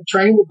just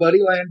training with Buddy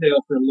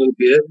Landell for a little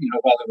bit,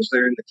 while I was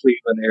there in the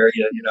Cleveland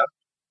area,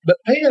 But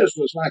Pez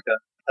was like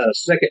a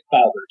second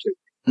father to me.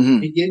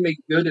 Mm-hmm. He gave me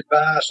good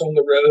advice on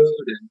the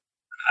road, and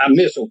I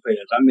miss old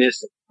Pez. I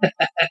miss him.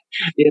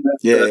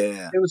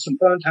 Yeah. It was some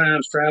fun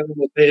times traveling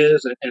with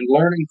Pez and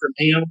learning from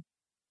him.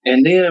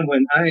 And then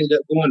when I ended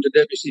up going to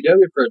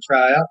WCW for a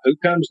tryout, who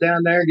comes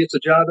down there and gets a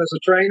job as a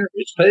trainer?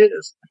 It's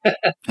Pez.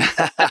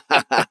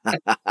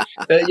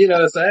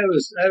 So that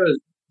was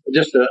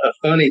just a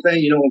funny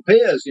thing. When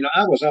Pez,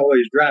 I was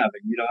always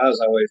driving.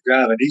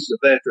 He's a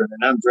veteran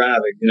and I'm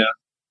driving,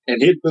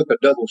 and he'd book a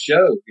double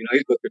show.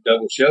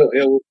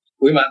 Hell,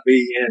 we might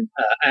be in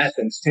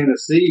Athens,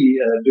 Tennessee,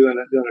 doing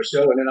a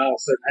show, and then all of a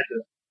sudden had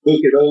to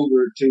book it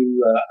over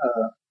to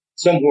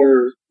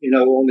somewhere,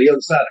 on the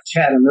other side of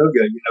Chattanooga,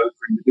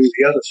 for you to do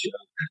the other show.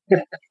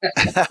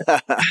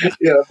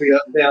 Be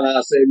up and down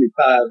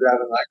I-75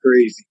 driving like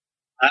crazy.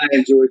 I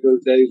enjoyed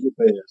those days with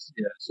Pez.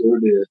 Yeah, sure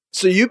did.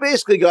 So you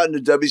basically got into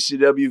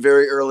WCW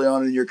very early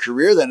on in your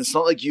career then. It's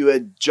not like you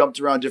had jumped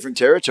around different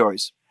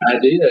territories. I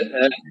did.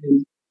 And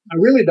I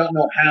really don't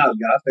know how I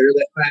got there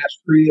that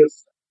fast,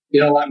 Chris.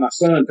 Like my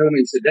son told me,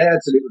 he said,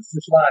 Dad said it was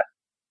just like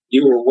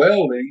you were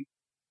welding,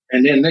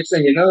 and then next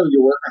thing you know,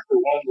 you're working for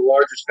one of the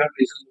largest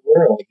companies in the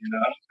world, And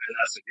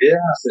I said, yeah.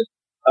 I said,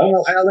 I don't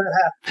know how that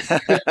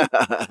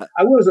happened.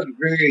 I wasn't a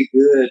very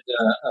good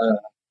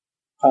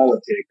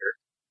politicker.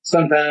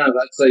 Sometimes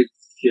I'd say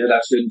shit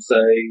I shouldn't say,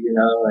 and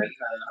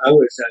I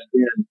wish I'd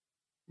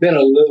been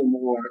a little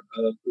more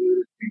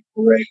politically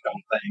correct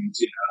on things,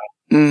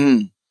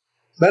 Mm-hmm.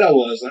 But I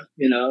wasn't,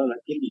 and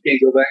you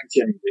can't go back and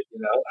change it,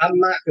 I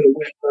might could have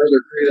went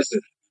further, Chris,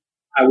 if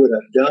I would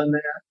have done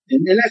that.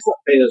 And that's what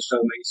Pez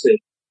told me. He said,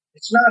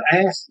 it's not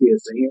ass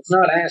kissing. It's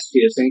not ass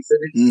kissing. He said,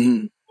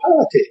 it's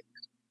politics.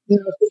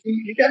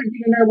 You got to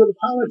get in there with the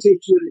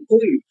politics with it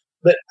too.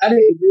 But I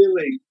didn't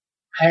really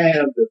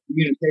have the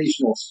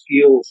communicational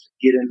skills to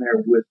get in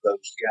there with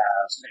those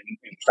guys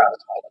and try to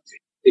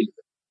politic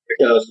either,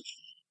 because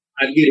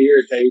I'd get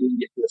irritated and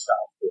get pissed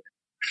off with it.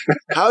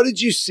 How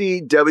did you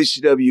see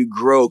WCW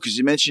grow? Because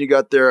you mentioned you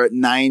got there at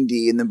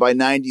 90, and then by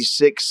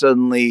 96,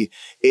 suddenly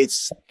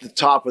it's the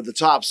top of the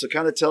top. So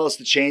kind of tell us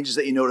the changes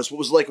that you noticed. What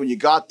was it like when you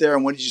got there,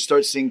 and when did you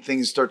start seeing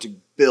things start to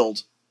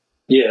build?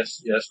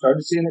 Yes,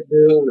 started seeing it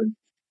build. And,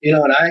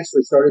 and I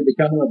actually started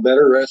becoming a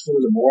better wrestler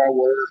the more I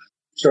worked.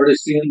 Started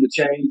seeing the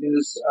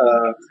changes.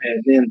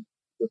 And then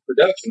the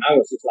production, I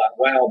was just like,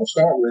 wow, to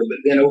start with.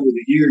 But then over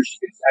the years,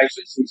 you could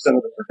actually see some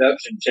of the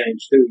production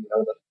change too.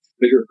 The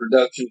bigger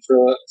production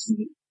trucks, and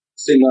it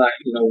seemed like,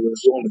 we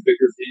was going to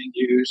bigger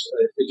venues.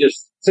 It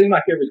just seemed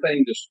like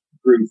everything just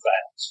grew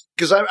fast.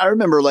 Because I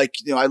remember, like,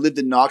 I lived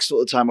in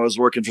Knoxville at the time. I was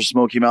working for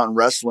Smoky Mountain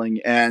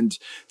Wrestling, and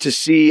I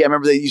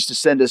remember they used to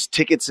send us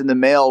tickets in the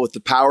mail with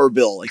the power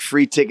bill, like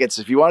free tickets.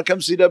 If you want to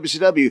come see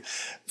WCW,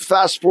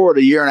 fast forward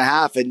a year and a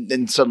half, and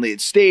then suddenly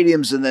it's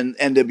stadiums, and then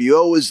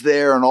NWO was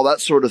there and all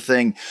that sort of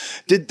thing.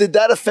 Did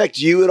that affect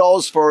you at all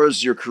as far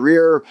as your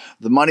career,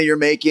 the money you're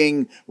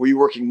making? Were you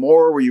working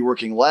more? Were you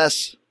working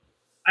less?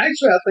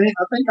 Actually, I think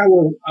I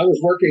was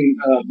working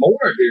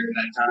more during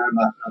that time.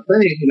 I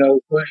think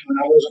when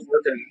I wasn't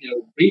working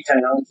B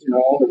towns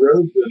on the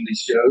road doing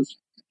these shows,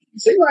 it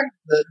seemed like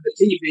the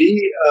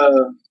TV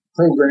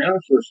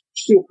programs were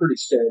still pretty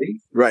steady.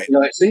 Right.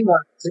 It seemed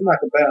like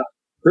about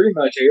pretty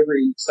much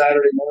every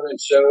Saturday morning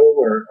show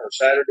or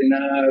Saturday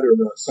night or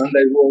the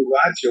Sunday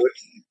worldwide show. It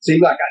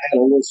seemed like I had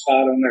a little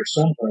spot on there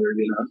somewhere.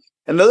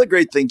 Another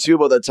great thing too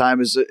about that time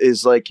is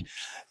like,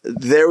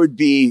 there would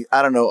be,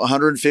 I don't know,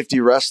 150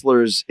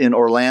 wrestlers in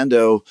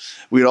Orlando.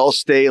 We'd all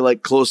stay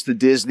like close to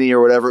Disney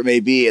or whatever it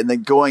may be. And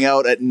then going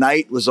out at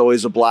night was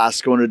always a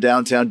blast, going to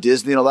downtown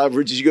Disney and all that.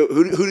 Where did you go?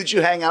 Who did you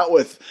hang out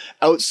with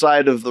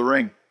outside of the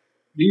ring?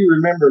 Do you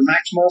remember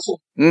Max Muscle?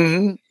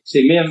 Mm-hmm.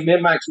 See, me and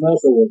Max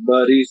Muscle were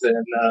buddies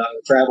and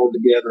traveled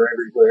together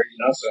everywhere,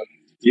 so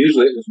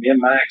usually it was me and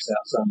Max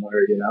out somewhere,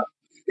 and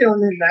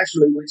then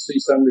naturally we'd see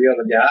some of the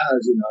other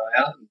guys,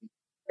 out and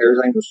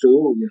everything was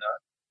cool,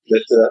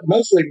 But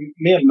mostly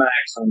me and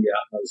Max hung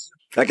out mostly.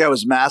 That guy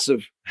was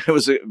massive. It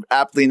was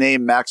aptly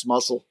named Max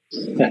Muscle.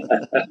 He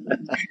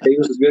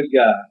was a good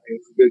guy.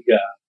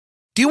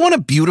 Do you want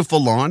a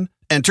beautiful lawn?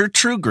 Enter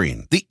True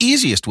Green, the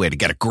easiest way to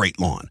get a great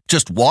lawn.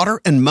 Just water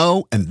and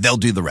mow, and they'll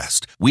do the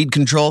rest. Weed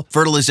control,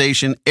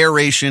 fertilization,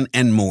 aeration,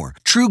 and more.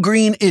 True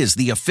Green is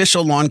the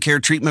official lawn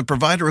care treatment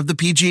provider of the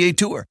PGA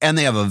Tour, and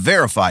they have a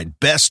verified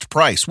best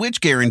price,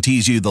 which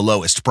guarantees you the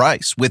lowest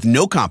price with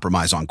no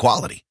compromise on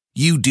quality.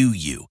 You do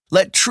you.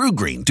 Let True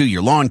Green do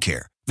your lawn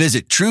care.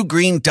 Visit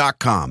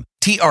truegreen.com,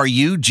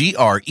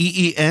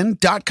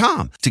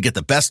 TRUGREEN.com to get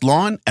the best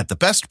lawn at the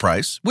best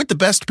price with the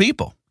best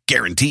people.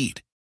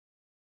 Guaranteed.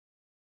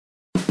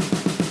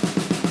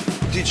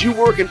 Did you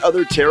work in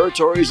other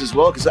territories as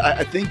well? Because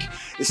I think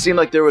it seemed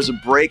like there was a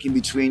break in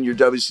between your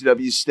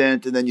WCW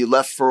stint and then you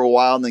left for a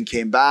while and then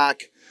came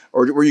back.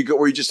 Or were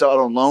you just out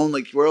on loan?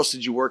 Like, where else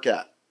did you work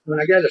at? When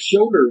I got a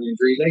shoulder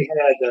injury, they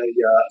had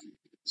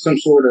some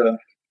sort of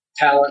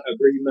talent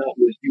agreement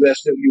with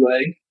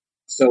USWA.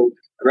 So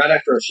right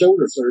after a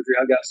shoulder surgery,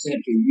 I got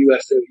sent to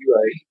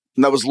USWA.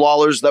 And that was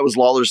Lawler's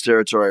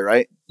territory,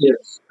 right?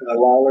 Yes,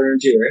 Lawler and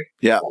Jerry.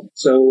 Yeah.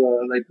 So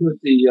they put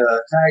the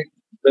tag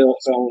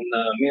belts on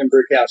me and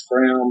Brickhouse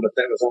Brown, but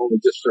that was only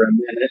just for a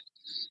minute,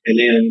 and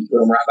then put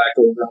them right back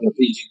over on the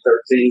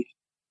PG-13.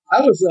 I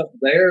was up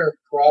there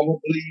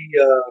probably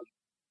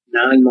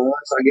 9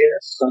 months, I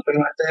guess, something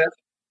like that,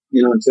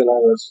 until I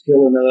was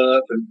healing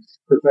up and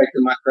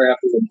perfecting my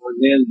craft a little more,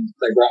 and then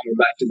they brought me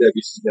back to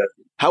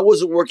WCW. How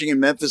was it working in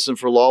Memphis and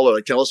for Lawler?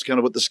 Like, tell us kind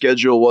of what the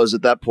schedule was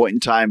at that point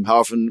in time. How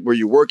often were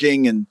you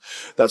working and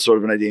that sort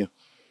of an idea?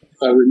 If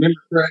I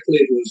remember correctly,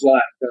 it was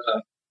like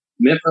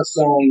Memphis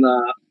on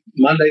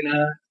Monday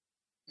night,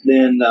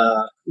 then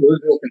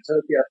Louisville,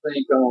 Kentucky, I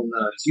think, on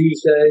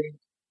Tuesday,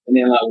 and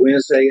then like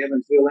Wednesday,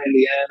 Evansville,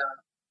 Indiana.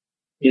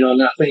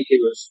 And I think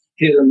it was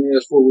hit or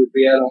miss where we'd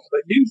be at on,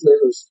 but usually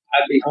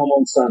I'd be home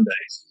on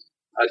Sundays.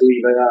 I'd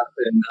leave out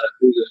and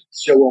do the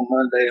show on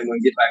Monday and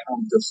we'd get back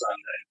home until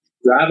Sunday.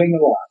 Driving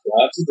a lot,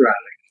 lots of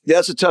driving. Yeah,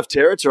 that's a tough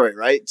territory,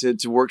 right?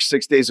 To work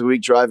 6 days a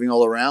week driving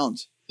all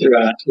around.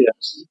 Right,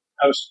 yes.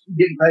 I was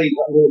getting paid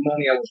what little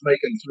money I was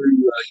making through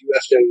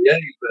USWA,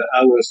 but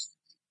I was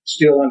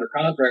still under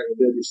contract with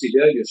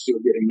WCW, still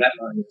getting that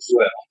money as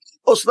well.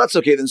 Oh, so that's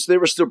okay then. So they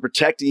were still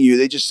protecting you.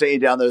 They just sent you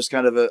down there as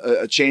kind of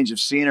a change of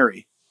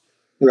scenery.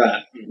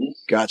 Right. Mm-hmm.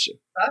 Gotcha.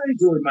 I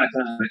enjoyed my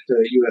time at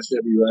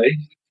USWA.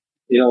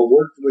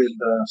 Worked with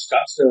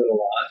Scott Studd a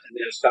lot, and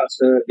then Scott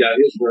Studd got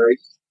his break,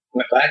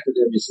 went back to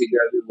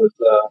WCW with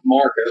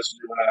Marcus,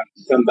 and when I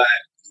come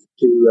back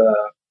to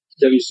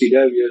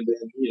WCW,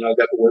 then, I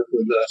got to work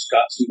with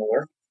Scott some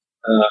more.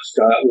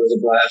 Scott was a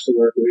blast to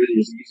work with. He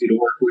was easy to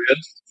work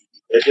with.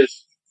 It's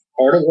just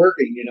part of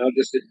working,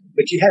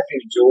 but you have to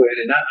enjoy it,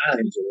 and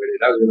I enjoyed it.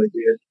 I really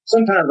did.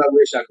 Sometimes I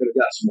wish I could have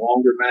got some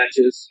longer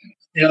matches.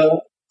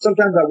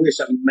 Sometimes I wish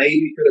I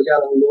maybe could have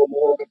got a little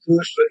more of a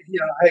push, but,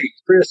 hey,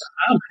 Chris,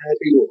 I'm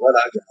happy with what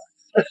I got.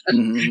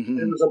 Mm-hmm.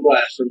 It was a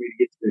blast for me to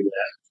get to do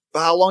that.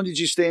 How long did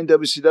you stay in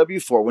WCW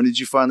for? When did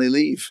you finally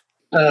leave?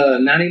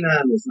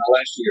 99 was my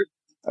last year.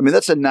 I mean,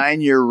 that's a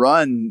 9-year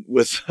run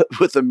with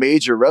a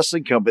major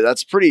wrestling company.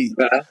 That's pretty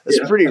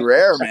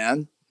rare,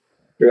 man.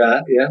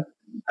 Right, yeah.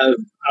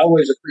 I've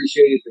always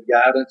appreciated the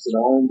guidance that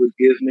Owen would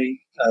give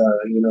me,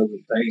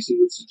 the things he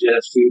would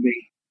suggest to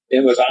me.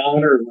 It was an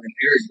honor when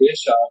Eric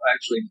Bischoff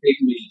actually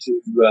picked me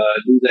to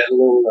do that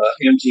little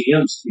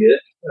MGM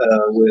skit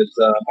with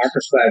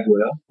Marcus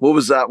Bagwell. What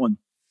was that one?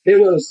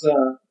 It was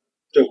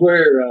to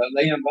where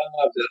they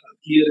involved a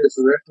kid as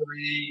a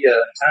referee,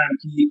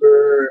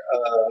 timekeeper,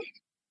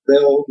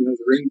 bell, the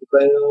ring the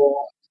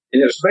bell.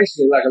 And it was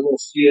basically like a little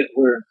skit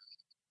where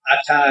I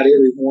tied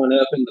everyone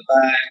up in the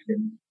back,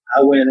 and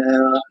I went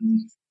out,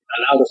 and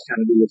I was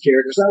kind of doing the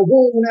character. So,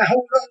 whoa, now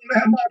hold on,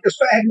 now Marcus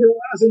Fagner,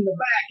 I was in the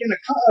back in a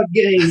card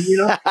game,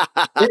 you know.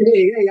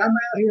 hey, I'm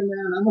out here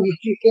now, and I'm going to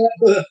kick that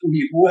butt for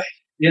you, boy.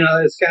 You know,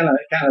 it's kind of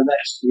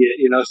that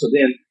shit, you know. So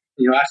then,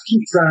 you know, I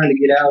keep trying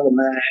to get out of the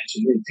match,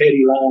 and then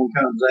Teddy Long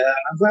comes out.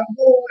 And I was like,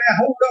 whoa,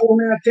 now hold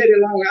on now, Teddy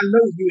Long, I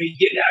know you ain't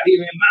getting out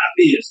here in my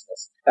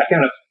business. I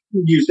kind of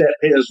use that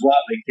Pez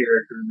Watley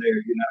character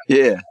there, you know.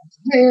 Yeah.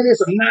 Man,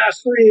 it's a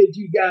nice thread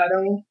you got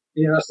on.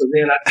 You know, so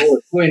then I pull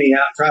a 20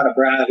 out, try to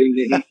bribe him,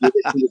 then he give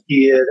it to the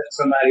kid,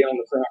 somebody on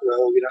the front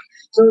row, you know.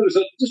 So it was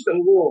just a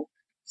little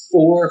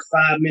 4 or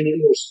 5 minute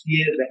little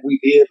skit that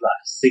we did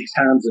like 6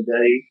 times a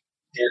day.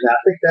 And I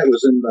think that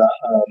was in the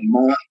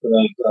month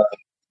of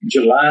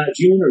June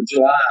or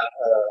July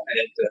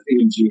at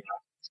MGM.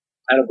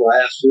 I had a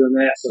blast doing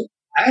that. So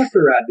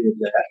after I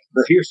did that,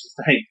 but here's the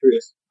thing,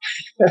 Chris,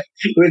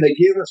 when they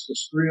give us the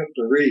script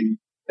to read,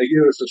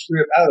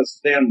 I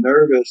was damn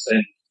nervous,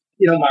 and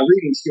you know, my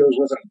reading skills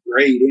wasn't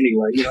great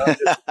anyway, you know.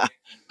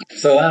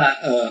 So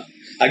I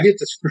get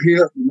the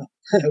script, and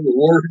the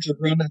words are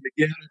running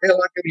together.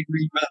 Hell, I couldn't even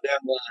read my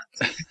damn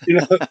lines, you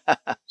know.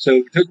 So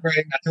we took a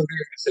break, and I told her,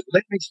 I said,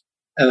 let me,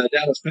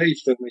 Dallas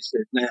Page told me,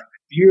 said, now,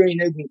 if you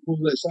ain't able to pull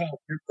this off,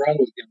 you're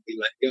probably going to be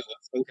let go.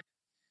 I said, okay.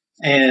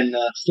 And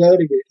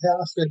studied it.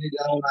 I studied it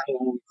all night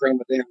long in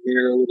front of a damn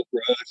mirror with a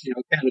brush, you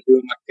know, kind of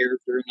doing my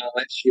character and all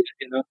that shit,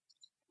 you know.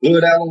 Blew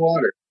it out of the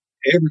water.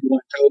 Everyone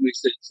told me,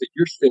 said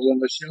you're still on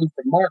the show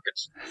from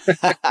Marcus.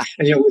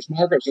 And, you know, which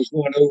Marcus was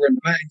going over in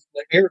the match.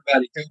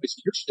 Everybody told me,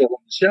 said, you're still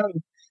on the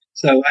show.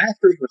 So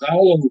after it was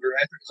all over,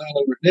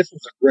 and this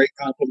was a great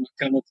compliment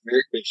coming from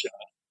Eric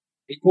Bischoff.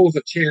 He pulls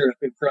a chair up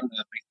in front of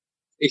me.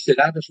 He said,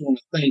 I just want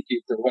to thank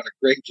you for what a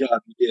great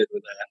job you did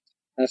with that.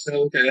 I said,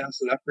 okay. I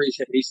said, I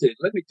appreciate it. He said,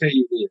 let me tell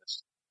you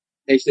this.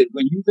 He said,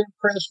 when you've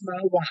impressed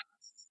my wife,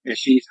 and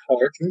she's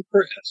hard to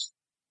impress,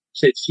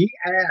 said she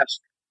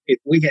asked if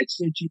we had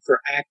sent you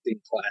for acting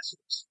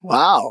classes.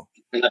 Wow.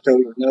 And I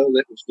told her, no,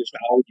 that was just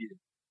all you.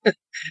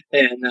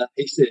 And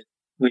he said,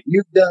 when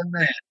you've done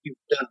that, you've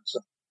done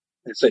something.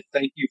 And said,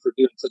 thank you for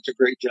doing such a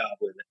great job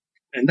with it.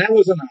 And that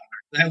was an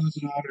honor. That was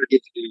an honor to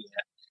get to do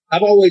that.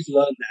 I've always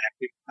loved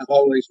acting. I've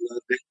always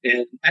loved it.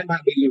 And that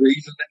might be the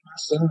reason that my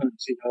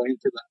son's, you know,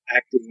 into the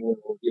acting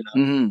world, you know.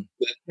 Mm-hmm.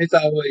 But it's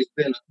always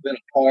been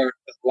a part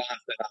of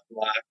life that I've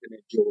liked and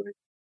enjoyed.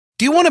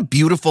 Do you want a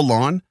beautiful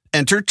lawn?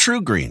 Enter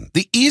TruGreen,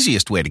 the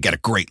easiest way to get a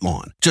great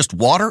lawn. Just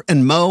water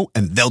and mow,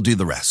 and they'll do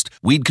the rest.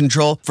 Weed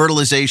control,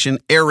 fertilization,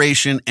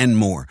 aeration, and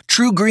more.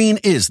 TruGreen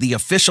is the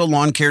official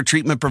lawn care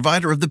treatment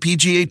provider of the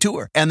PGA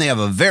Tour, and they have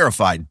a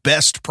verified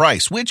best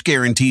price, which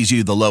guarantees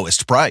you the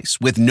lowest price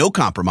with no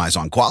compromise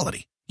on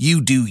quality.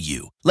 You do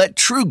you. Let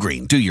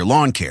TruGreen do your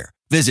lawn care.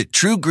 Visit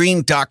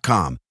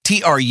TruGreen.com,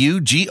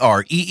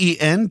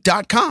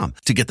 TruGreen.com,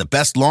 to get the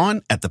best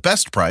lawn at the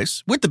best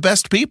price with the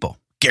best people.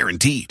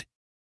 Guaranteed.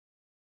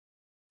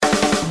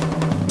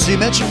 So you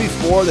mentioned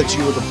before that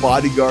you were the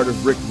bodyguard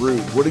of Rick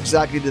Rude. What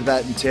exactly did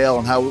that entail,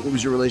 and what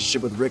was your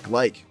relationship with Rick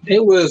like?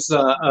 It was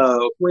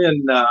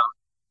when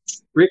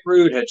Rick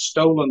Rude had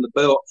stolen the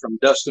belt from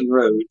Dustin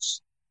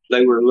Rhodes.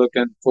 They were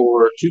looking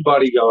for 2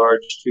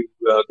 bodyguards to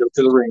go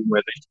to the ring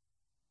with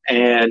him.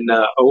 And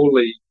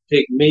Ole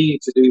picked me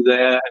to do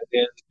that, and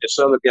then this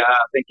other guy,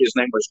 I think his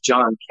name was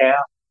John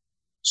Capp.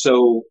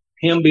 So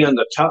him being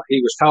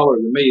he was taller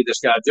than me, this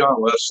guy John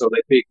was, so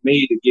they picked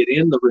me to get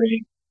in the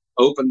ring,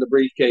 open the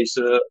briefcase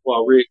up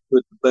while Rick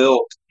put the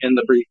belt in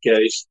the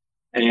briefcase,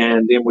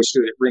 and then we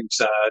stood at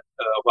ringside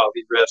while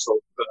he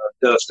wrestled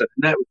Dustin.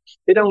 And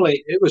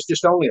it was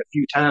just only a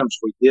few times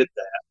we did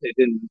that. It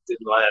didn't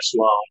last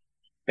long.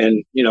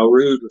 And, you know,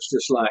 Rude was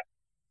just like,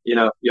 you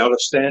know, you ought to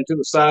stand to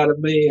the side of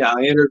me.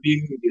 I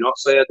interview. You don't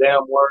say a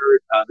damn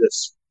word. I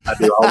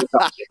do all the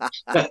talking.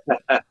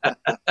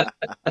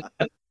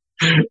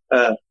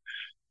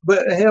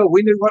 But hell,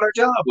 we knew what our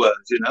job was,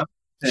 you know.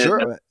 And,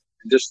 sure.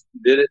 Just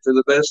did it to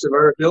the best of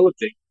our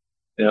ability.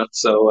 You know,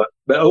 so,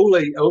 but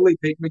Ole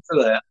picked me for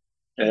that.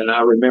 And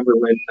I remember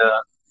when,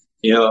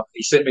 you know,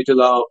 he sent me to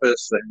the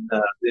office, and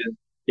then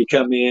he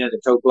come in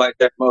and told Black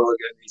Jack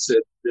Mulligan, he said,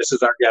 this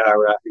is our guy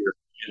right here.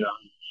 You know,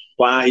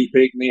 why he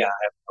picked me, I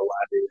have no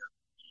idea.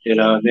 You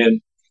know, and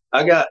then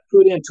I got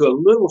put into a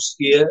little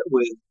skit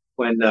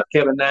when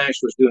Kevin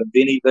Nash was doing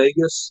Vinny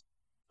Vegas.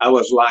 I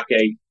was like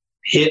a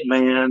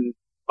hitman,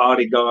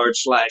 bodyguard /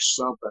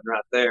 something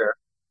right there.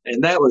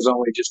 And that was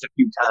only just a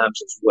few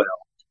times as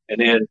well.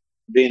 And then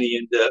Vinny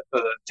ended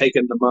up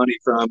taking the money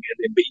from me and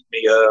then beat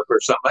me up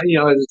or something. You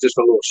know, it was just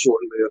a little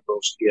short-lived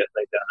little skit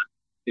they done.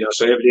 You know,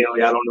 so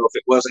evidently I don't know if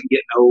it wasn't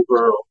getting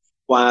over or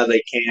why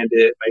they canned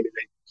it. Maybe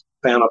they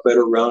found a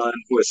better run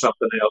with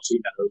something else. Who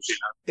knows, you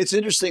know. It's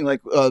interesting,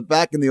 like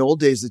back in the old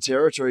days, the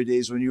territory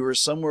days, when you were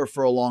somewhere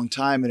for a long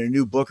time and a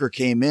new booker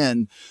came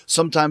in,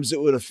 sometimes it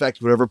would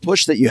affect whatever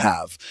push that you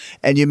have.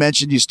 And you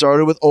mentioned you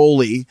started with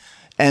Ole,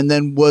 and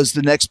then was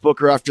the next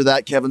booker after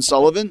that Kevin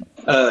Sullivan?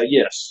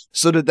 Yes.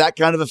 So did that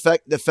kind of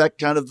affect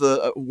kind of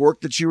the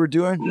work that you were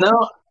doing?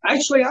 No,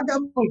 actually, I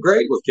got on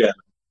great with Kevin.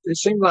 it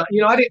seemed like,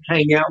 I didn't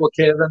hang out with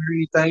Kevin or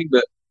anything,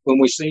 but when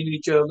we seen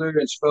each other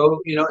and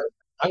spoke,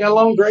 I got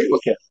along great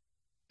with Kevin.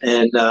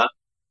 And I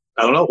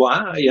don't know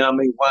why,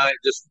 why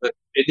but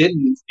it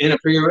didn't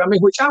interfere.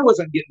 Which I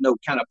wasn't getting no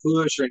kind of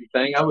push or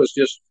anything. I was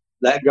just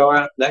that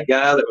guy that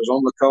was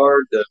on the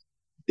card to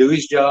do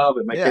his job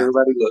and make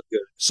everybody look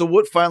good. So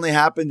what finally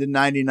happened in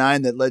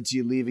 '99 that led to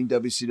you leaving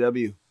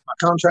WCW? My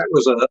contract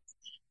was up,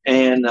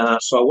 and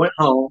so I went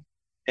home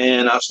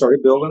and I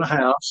started building a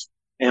house.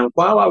 And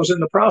while I was in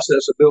the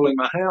process of building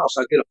my house,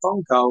 I get a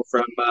phone call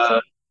from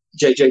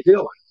J.J.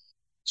 Dillon.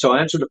 So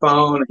I answered the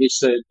phone, and he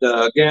said,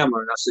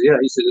 Gammer. And I said, yeah.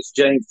 He said, it's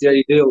James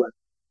J. Dillon.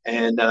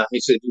 And he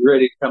said, you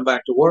ready to come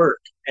back to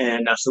work?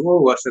 And I said,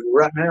 whoa. I said,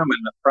 well, right now I'm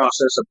in the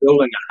process of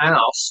building a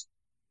house.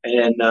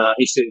 And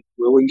he said,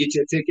 well, we can get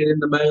you a ticket in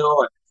the mail.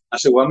 And I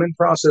said, well, I'm in the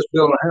process of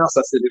building a house.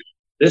 I said,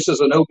 this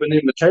is an open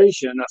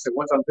invitation. I said,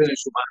 once I'm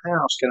finished with my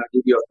house, can I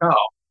give you a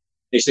call?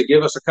 He said,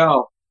 give us a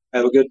call.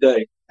 Have a good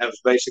day. That was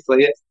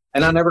basically it.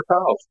 And I never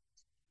called.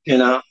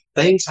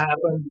 Things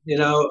happen,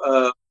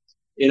 I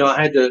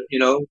had to,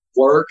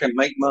 work and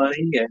make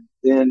money. And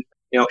then,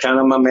 kind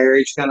of my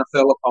marriage kind of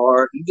fell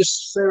apart. And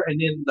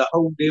then the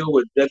whole deal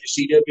with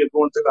WCW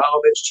going through all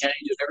of its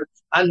changes.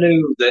 I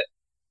knew that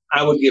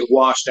I would get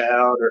washed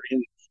out or,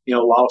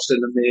 lost in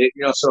the mix,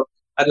 so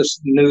I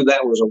just knew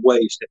that was a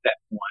waste at that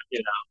point,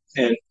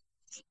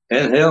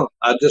 and hell,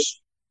 I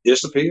just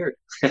disappeared.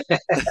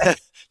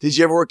 Did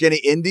you ever work any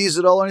indies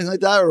at all or anything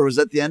like that, or was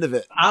that the end of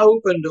it? I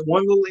opened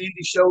one little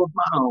indie show of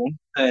my own,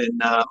 and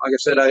like I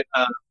said, I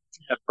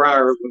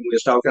prior when we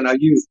was talking, I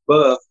used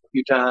Buff a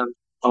few times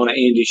on an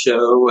indie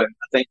show, and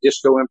I think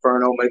Disco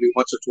Inferno maybe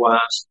once or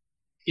twice,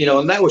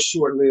 and that was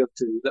short-lived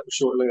too. That was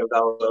short-lived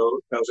also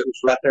because it was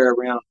right there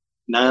around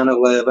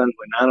 9/11 when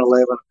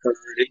 9/11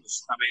 occurred. It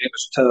was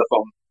tough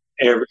on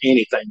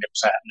anything that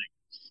was happening.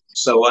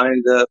 So I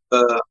ended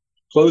up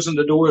closing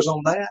the doors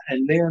on that,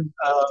 and then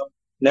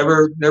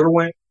never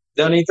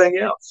done anything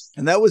else.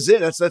 And that was it.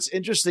 That's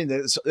interesting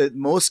that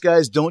most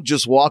guys don't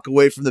just walk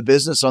away from the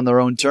business on their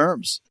own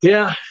terms.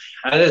 Yeah,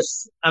 did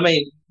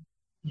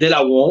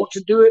I want to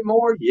do it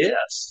more?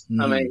 Yes.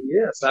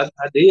 Yes, I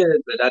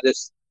did, but I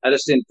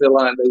just didn't feel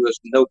like there was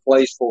no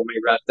place for me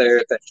right there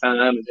at that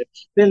time. And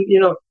then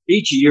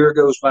each year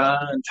goes by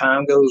and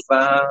time goes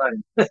by,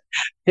 and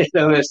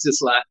it's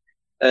just like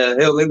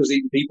hell. There was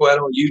even people out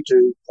on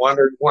YouTube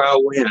wondering where I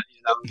went,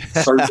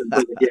 searching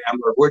for the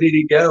Gambler. Where did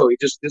he go? He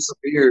just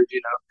disappeared,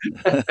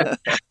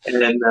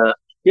 And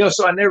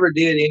so I never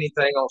did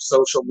anything on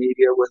social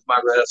media with my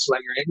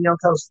wrestling,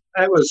 because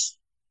it was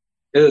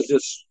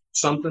just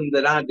something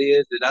that I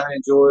did that I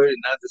enjoyed,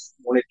 and I just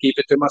wanted to keep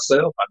it to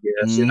myself, I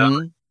guess,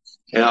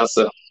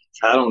 So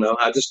I don't know.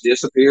 I just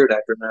disappeared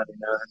after '99,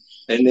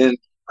 and then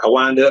I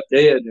wind up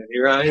dead, and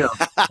here I am.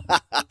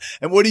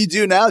 And what do you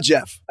do now,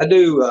 Jeff? I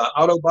do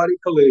auto body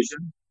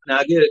collision. Now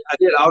I did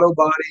auto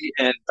body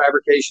and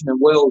fabrication and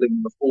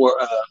welding before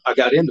I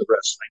got into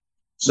wrestling.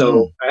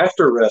 So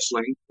after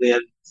wrestling,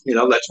 then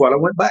that's what I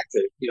went back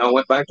to. I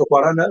went back to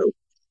what I know,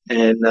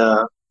 and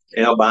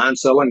buying,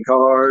 selling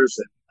cars,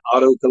 and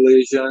auto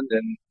collision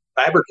and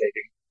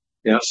fabricating.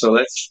 So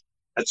that's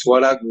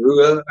what I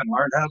grew up and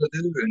learned how to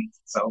do, and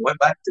so I went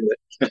back to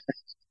it.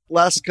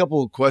 Last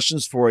couple of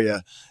questions for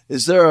you.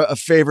 Is there a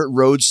favorite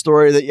road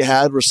story that you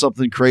had where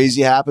something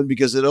crazy happened?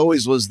 Because it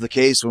always was the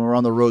case when we're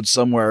on the road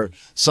somewhere,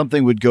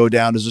 something would go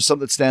down. Is there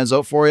something that stands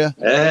out for you?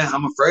 Yeah,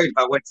 I'm afraid if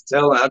I went to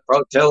tell, I'd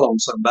probably tell on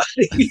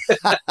somebody.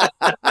 I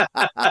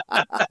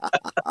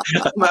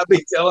might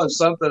be telling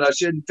something I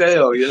shouldn't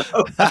tell,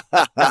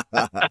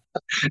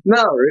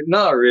 No,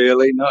 not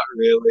really.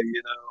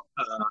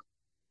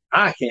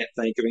 I can't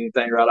think of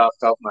anything right off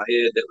the top of my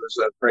head that was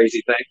a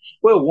crazy thing.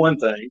 Well, one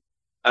thing.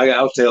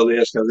 I'll tell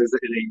this because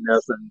it ain't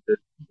nothing to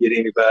get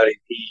anybody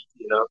heat,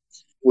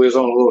 We was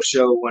on a little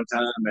show one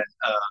time, and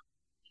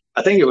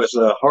I think it was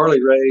a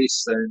Harley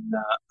race, and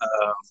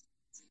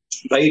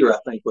Vader, I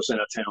think, was in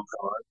a town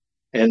car.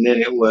 And then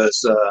it was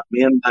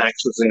me and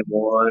Max was in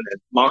one, and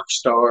Mark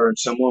Starr and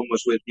someone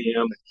was with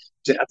him.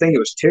 I think it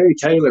was Terry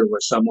Taylor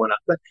was someone. I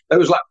think there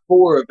was like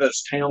 4 of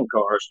us town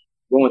cars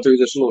going through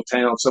this little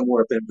town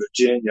somewhere up in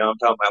Virginia. I'm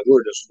talking about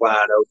we're just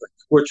wide open.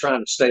 We're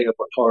trying to stay up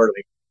with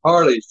Harley.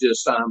 Harley's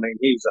just,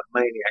 he's a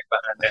maniac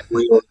behind that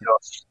wheel,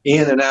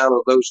 in and out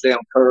of those damn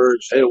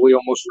curves. Hell, we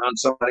almost run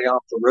somebody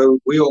off the road.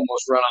 We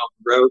almost run off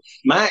the road.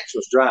 Max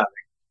was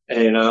driving,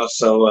 and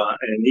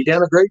he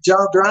done a great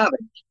job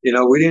driving.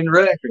 We didn't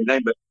wreck or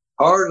anything, but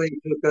Harley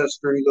took us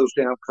through those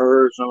damn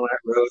curves on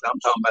that road. I'm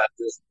talking about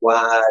this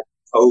wide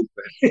open.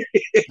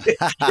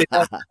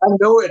 I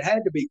know it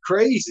had to be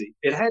crazy.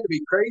 It had to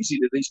be crazy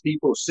to these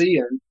people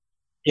seeing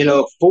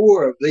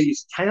 4 of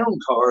these town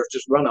cars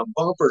just running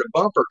bumper to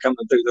bumper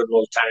coming through their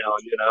little town,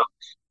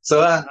 So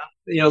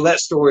that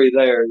story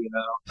there,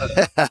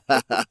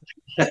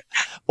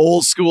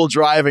 Old school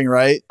driving,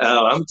 right?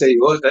 I'm gonna tell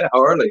you what, that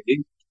Harley,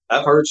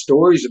 I've heard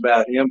stories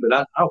about him,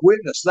 but I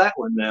witnessed that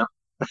one now.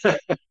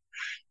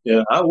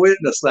 Yeah, I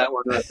witnessed that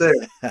one right there.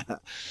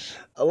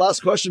 A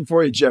last question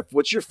for you, Jeff.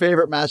 What's your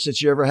favorite match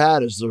that you ever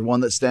had? Is there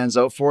one that stands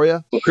out for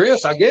you? Well,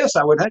 Chris, I guess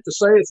I would have to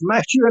say it's a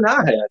match you and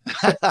I had.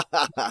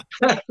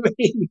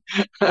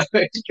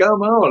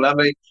 Come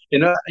on.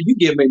 You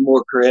give me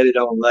more credit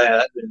on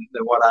that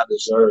than what I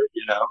deserve,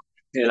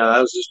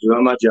 I was just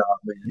doing my job,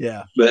 man.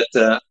 Yeah. But,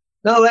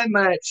 no, that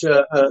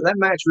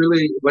match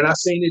really, when I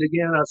seen it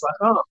again, I was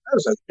like, oh, that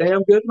was a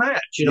damn good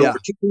match, Yeah. for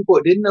two people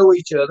that didn't know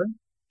each other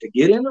to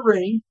get in the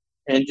ring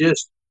and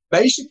just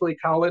basically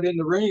call it in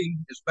the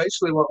ring is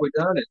basically what we've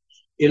done it,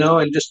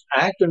 and just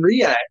act and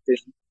react. And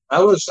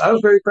I was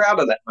very proud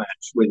of that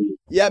match with you.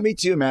 Yeah, me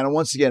too, man. And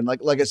once again,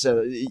 like I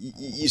said,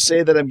 you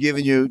say that I'm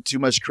giving you too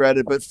much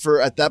credit, but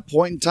at that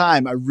point in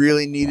time, I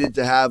really needed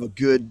to have a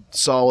good,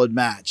 solid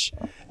match.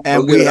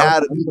 And I'm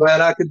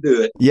glad I could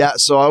do it. Yeah,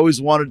 so I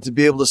always wanted to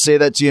be able to say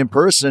that to you in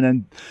person,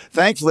 and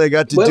thankfully I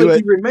got to do it. Well,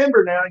 if you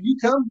remember now, you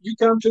come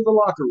to the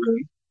locker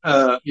room.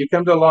 You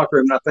come to the locker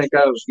room, and I think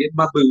I was getting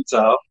my boots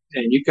off,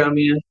 and you come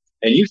in,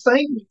 and you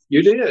thanked me.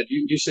 You did.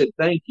 You said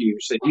thank you. You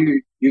said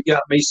you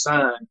got me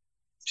signed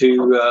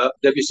to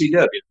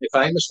WCW. If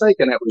I ain't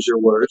mistaken, that was your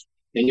words.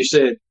 And you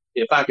said,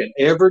 if I can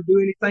ever do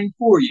anything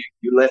for you,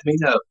 you let me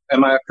know.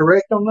 Am I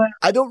correct on that?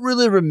 I don't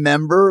really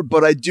remember,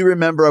 but I do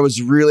remember I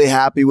was really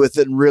happy with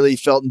it and really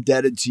felt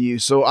indebted to you.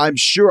 So I'm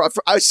sure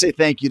I say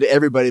thank you to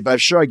everybody, but I'm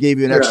sure I gave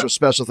you an extra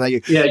special thank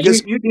you. Yeah,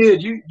 you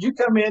did. You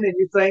come in and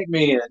you thank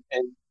me,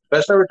 and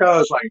best I recall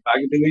is like, if I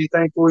can do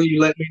anything for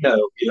you, let me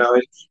know.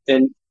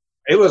 And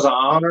it was an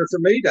honor for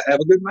me to have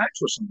a good match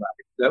with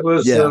somebody. That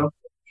was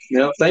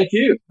thank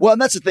you. Well,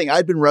 and that's the thing.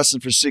 I'd been wrestling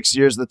for 6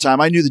 years at the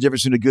time. I knew the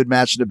difference between a good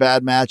match and a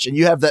bad match. And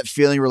you have that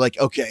feeling where like,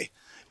 okay,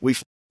 we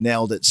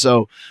nailed it.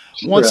 So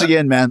once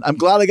again, man, I'm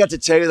glad I got to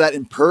tell you that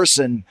in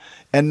person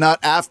and not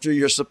after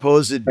your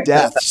supposed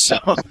death. So.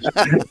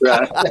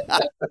 Right.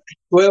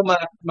 Well,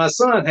 my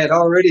son had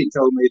already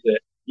told me that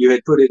you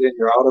had put it in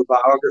your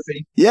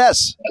autobiography.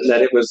 Yes.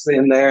 That it was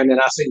in there. And then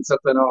I seen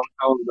something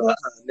on the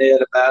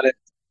net about it.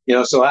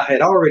 So I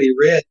had already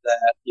read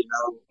that,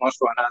 once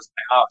when I was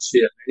like, oh,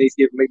 shit, man, he's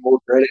giving me more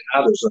credit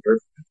than I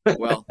deserve.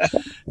 Well,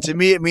 to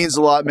me, it means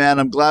a lot, man.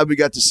 I'm glad we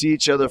got to see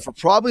each other for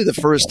probably the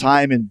first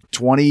time in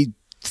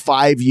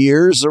 25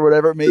 years or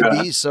whatever it may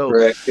be. So,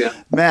 correct,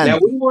 yeah. Man. Now,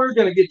 we were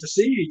going to get to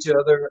see each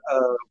other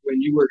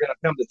when you were going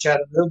to come to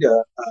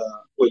Chattanooga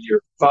with your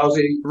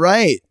Fozzy.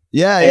 Right.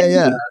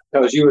 Yeah.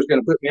 Because you was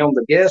going to put me on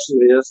the guest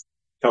list.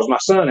 Because my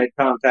son had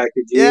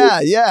contacted you.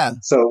 Yeah.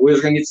 So we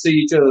was going to get to see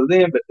each other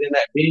then, but then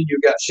that venue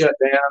got shut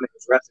down. It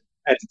was right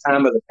at the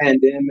time of the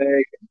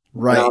pandemic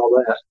and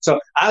all that. So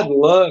I'd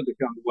love to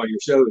come to one of your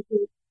shows,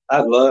 dude.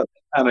 I'd love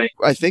it.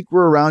 I think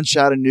we're around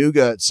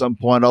Chattanooga at some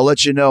point. I'll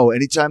let you know.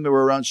 Anytime that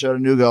we're around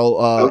Chattanooga,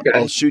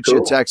 I'll shoot you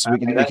a text. We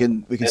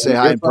can say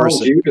hi in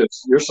person.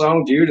 Your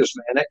song Judas,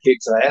 man, that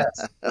kicks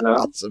ass.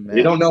 Awesome, man.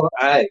 You don't know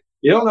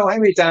how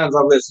many times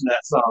I've listened to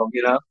that song.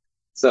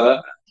 So.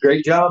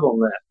 Great job on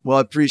that. Well,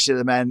 I appreciate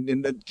it, man.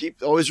 And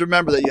always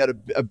remember that you had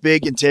a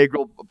big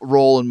integral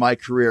role in my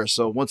career.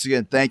 So once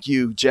again, thank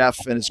you, Jeff.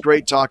 And it's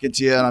great talking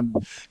to you. And I'm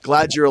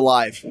glad you're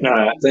alive. All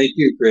right. Thank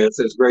you, Chris.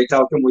 It's great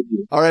talking with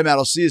you. All right, man.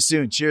 I'll see you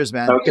soon. Cheers,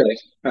 man. Okay.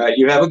 All right.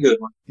 You have a good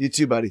one. You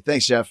too, buddy.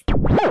 Thanks, Jeff.